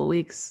last couple of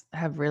weeks,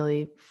 have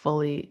really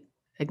fully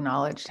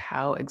acknowledged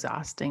how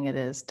exhausting it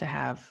is to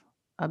have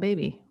a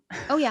baby.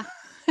 Oh yeah.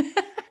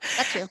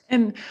 That's true.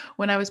 And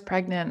when I was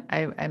pregnant,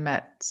 I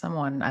met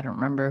someone, I don't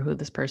remember who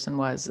this person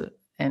was,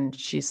 and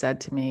she said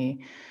to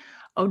me,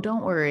 oh,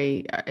 don't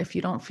worry. If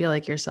you don't feel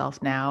like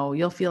yourself now,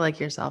 you'll feel like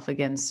yourself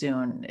again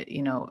soon,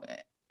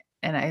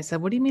 And I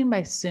said, what do you mean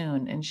by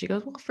soon? And she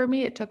goes, well, for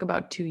me, it took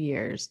about 2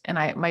 years. And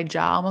my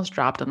jaw almost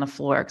dropped on the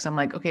floor because I'm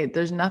like, okay,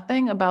 there's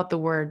nothing about the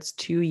words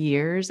 2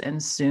 years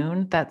and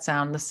soon that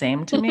sound the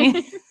same to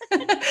me.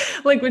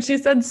 Like when she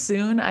said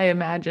soon, I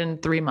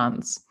imagined 3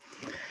 months.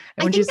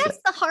 I think that's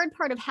the hard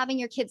part of having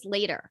your kids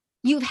later.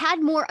 You've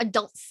had more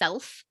adult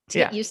self to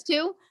get used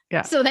to.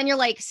 Yeah. So then you're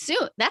like,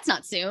 soon, that's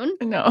not soon.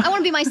 No. I want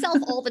to be myself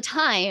all the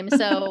time.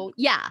 So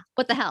yeah,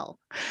 what the hell?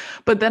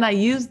 But then I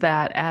used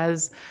that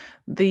as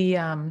the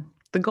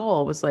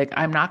goal was like,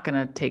 I'm not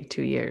going to take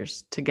 2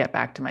 years to get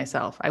back to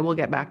myself. I will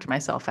get back to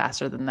myself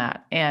faster than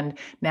that. And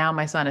now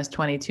my son is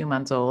 22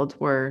 months old.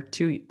 We're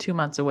two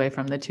months away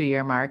from the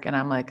 2-year mark. And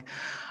I'm like,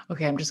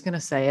 okay, I'm just going to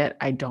say it.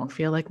 I don't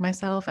feel like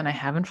myself and I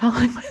haven't felt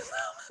like myself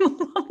in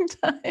a long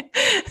time.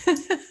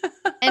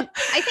 And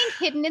I think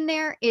hidden in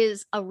there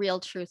is a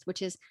real truth,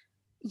 which is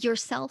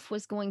yourself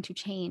was going to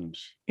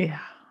change. Yeah.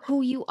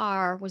 Who you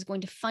are was going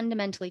to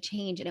fundamentally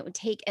change. And it would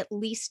take at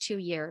least 2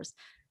 years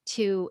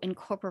to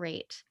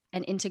incorporate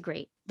and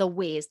integrate the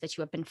ways that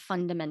you have been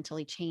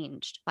fundamentally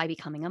changed by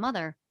becoming a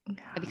mother,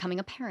 by becoming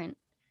a parent.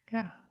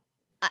 Yeah.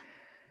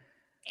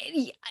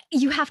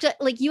 You have to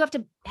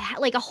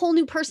a whole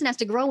new person has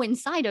to grow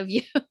inside of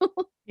you.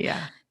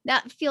 Yeah.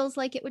 That feels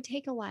like it would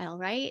take a while,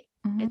 right?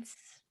 Mm-hmm. It's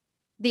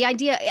the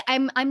idea.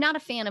 I'm not a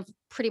fan of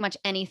pretty much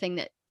anything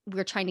that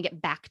we're trying to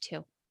get back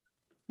to.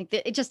 Like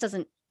it just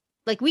doesn't,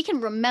 like we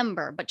can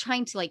remember, but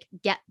trying to like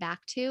get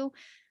back to,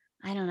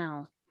 I don't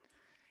know.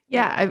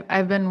 Yeah,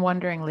 I've been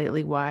wondering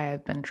lately why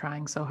I've been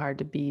trying so hard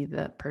to be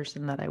the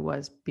person that I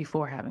was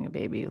before having a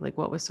baby. Like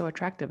what was so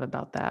attractive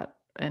about that?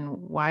 And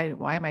why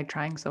am I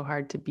trying so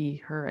hard to be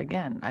her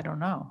again? I don't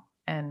know.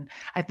 And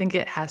I think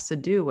it has to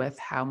do with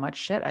how much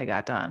shit I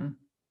got done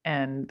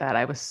and that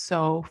I was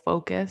so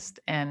focused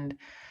and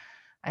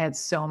I had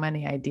so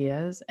many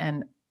ideas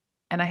and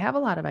I have a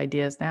lot of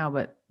ideas now,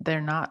 but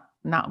they're not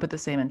with the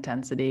same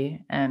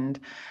intensity. And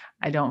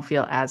I don't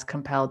feel as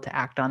compelled to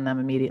act on them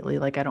immediately.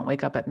 Like I don't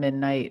wake up at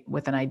midnight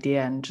with an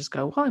idea and just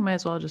go, well, I might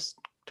as well just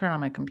turn on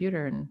my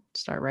computer and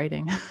start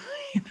writing,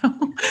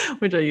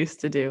 which I used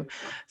to do.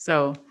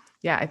 So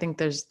Yeah, I think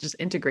there's just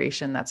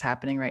integration that's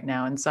happening right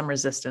now and some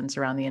resistance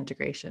around the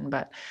integration,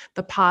 but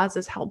the pause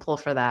is helpful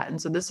for that.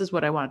 And so this is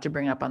what I wanted to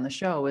bring up on the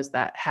show, is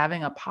that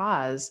having a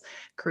pause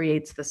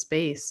creates the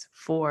space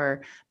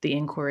for the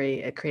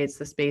inquiry. It creates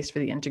the space for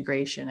the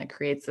integration. It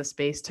creates the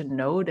space to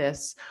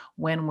notice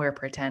when we're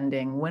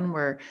pretending, when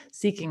we're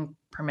seeking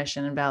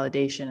permission and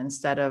validation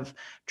instead of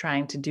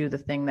trying to do the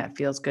thing that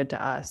feels good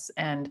to us.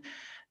 And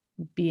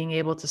being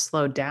able to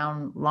slow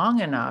down long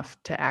enough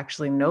to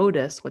actually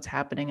notice what's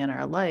happening in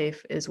our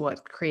life is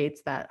what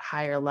creates that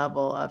higher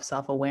level of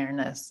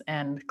self-awareness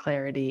and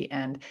clarity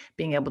and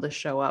being able to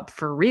show up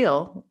for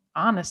real,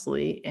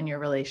 honestly, in your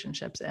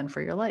relationships and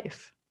for your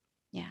life.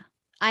 Yeah.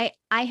 I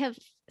have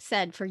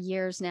said for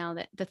years now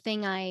that the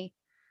thing I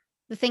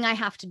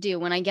have to do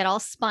when I get all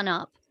spun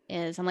up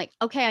is I'm like,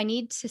 okay, I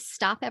need to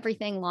stop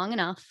everything long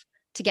enough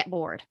to get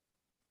bored.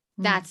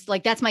 That's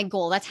my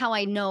goal. That's how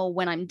I know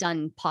when I'm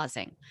done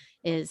pausing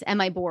is, am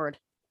I bored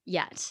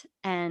yet?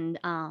 And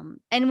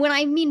when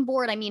I mean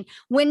bored, I mean,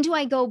 when do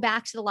I go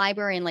back to the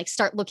library and like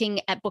start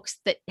looking at books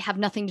that have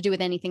nothing to do with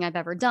anything I've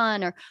ever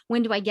done? Or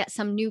when do I get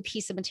some new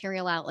piece of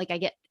material out? Like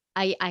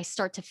I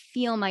start to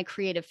feel my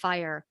creative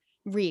fire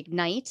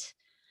reignite.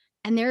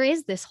 And there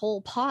is this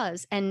whole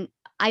pause. And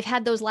I've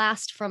had those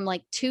last from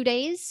like 2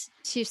 days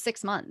to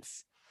 6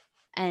 months.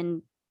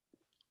 And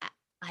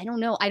I don't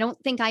know. I don't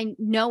think I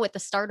know at the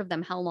start of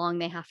them how long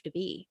they have to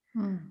be.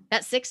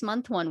 That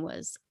 6-month one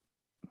was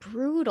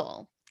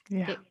brutal.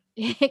 Yeah.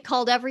 It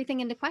called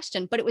everything into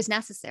question, but it was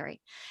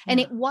necessary. And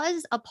it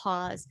was a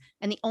pause.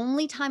 And the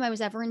only time I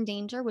was ever in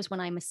danger was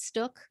when I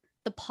mistook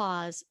the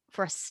pause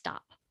for a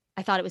stop.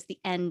 I thought it was the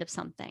end of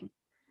something.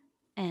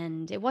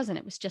 And it wasn't.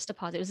 It was just a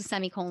pause. It was a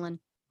semicolon.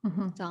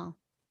 So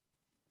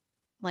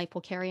life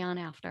will carry on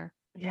after.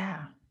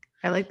 Yeah.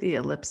 I like the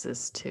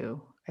ellipsis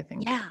too. I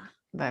think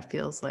that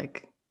feels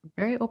like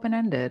very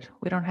open-ended.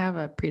 We don't have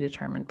a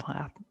predetermined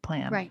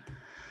plan. Right.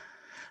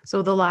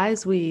 So the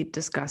lies we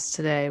discussed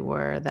today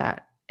were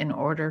that in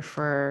order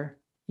for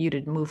you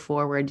to move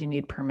forward, you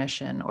need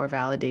permission or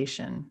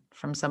validation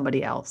from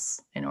somebody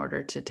else in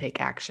order to take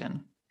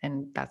action.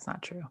 And that's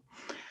not true.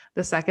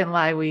 The second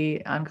lie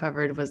we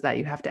uncovered was that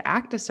you have to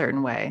act a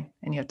certain way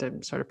and you have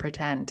to sort of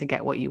pretend to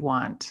get what you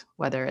want,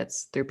 whether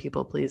it's through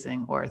people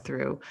pleasing or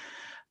through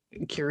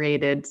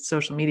curated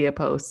social media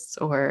posts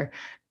or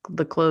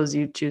the clothes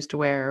you choose to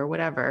wear or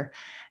whatever.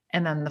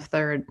 And then the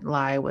third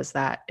lie was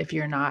that if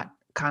you're not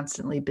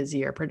constantly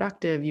busy or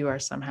productive, you are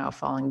somehow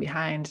falling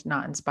behind,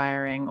 not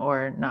inspiring,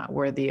 or not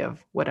worthy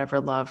of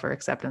whatever love or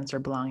acceptance or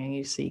belonging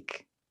you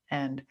seek.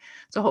 And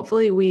so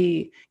hopefully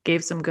we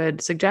gave some good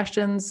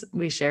suggestions.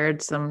 We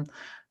shared some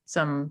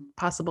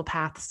possible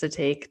paths to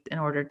take in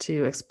order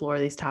to explore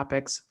these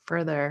topics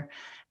further.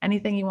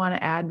 Anything you want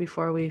to add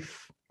before we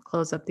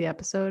close up the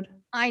episode?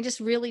 I just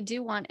really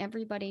do want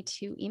everybody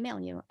to email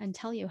you and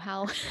tell you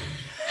how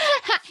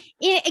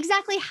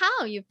exactly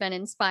how you've been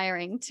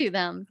inspiring to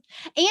them.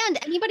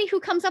 And anybody who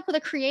comes up with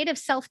a creative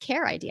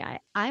self-care idea,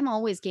 I'm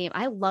always game.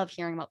 I love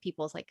hearing about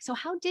people's like, so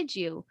how did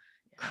you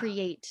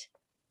create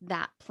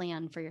that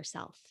plan for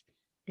yourself?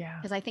 Yeah.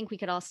 Because I think we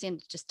could all stand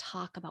to just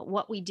talk about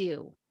what we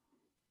do.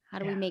 How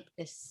do we make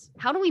this?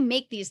 How do we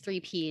make these 3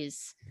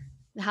 Ps?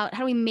 How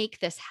do we make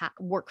this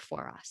work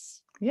for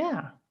us?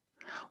 Yeah.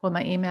 Well,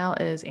 my email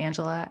is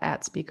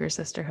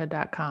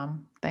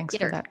angela@speakersisterhood.com. Thanks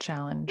for that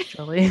challenge,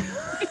 Jolie.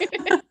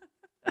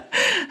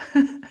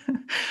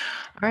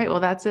 All right. Well,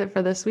 that's it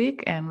for this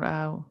week. And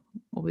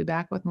we'll be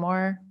back with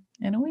more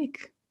in a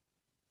week.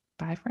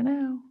 Bye for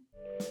now.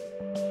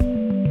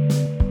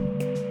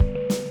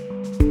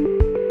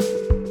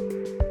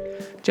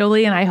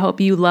 Jolie and I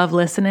hope you love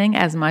listening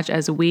as much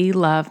as we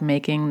love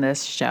making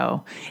this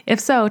show. If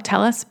so,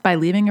 tell us by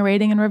leaving a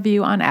rating and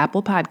review on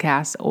Apple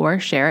Podcasts or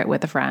share it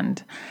with a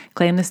friend.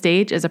 Claim the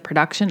Stage is a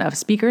production of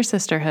Speaker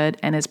Sisterhood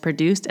and is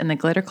produced in the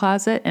Glitter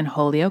Closet in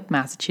Holyoke,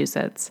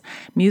 Massachusetts.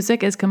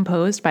 Music is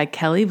composed by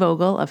Kelly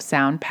Vogel of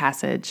Sound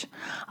Passage.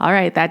 All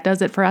right, that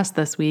does it for us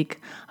this week.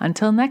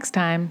 Until next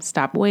time,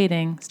 stop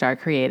waiting, start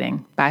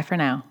creating. Bye for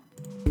now.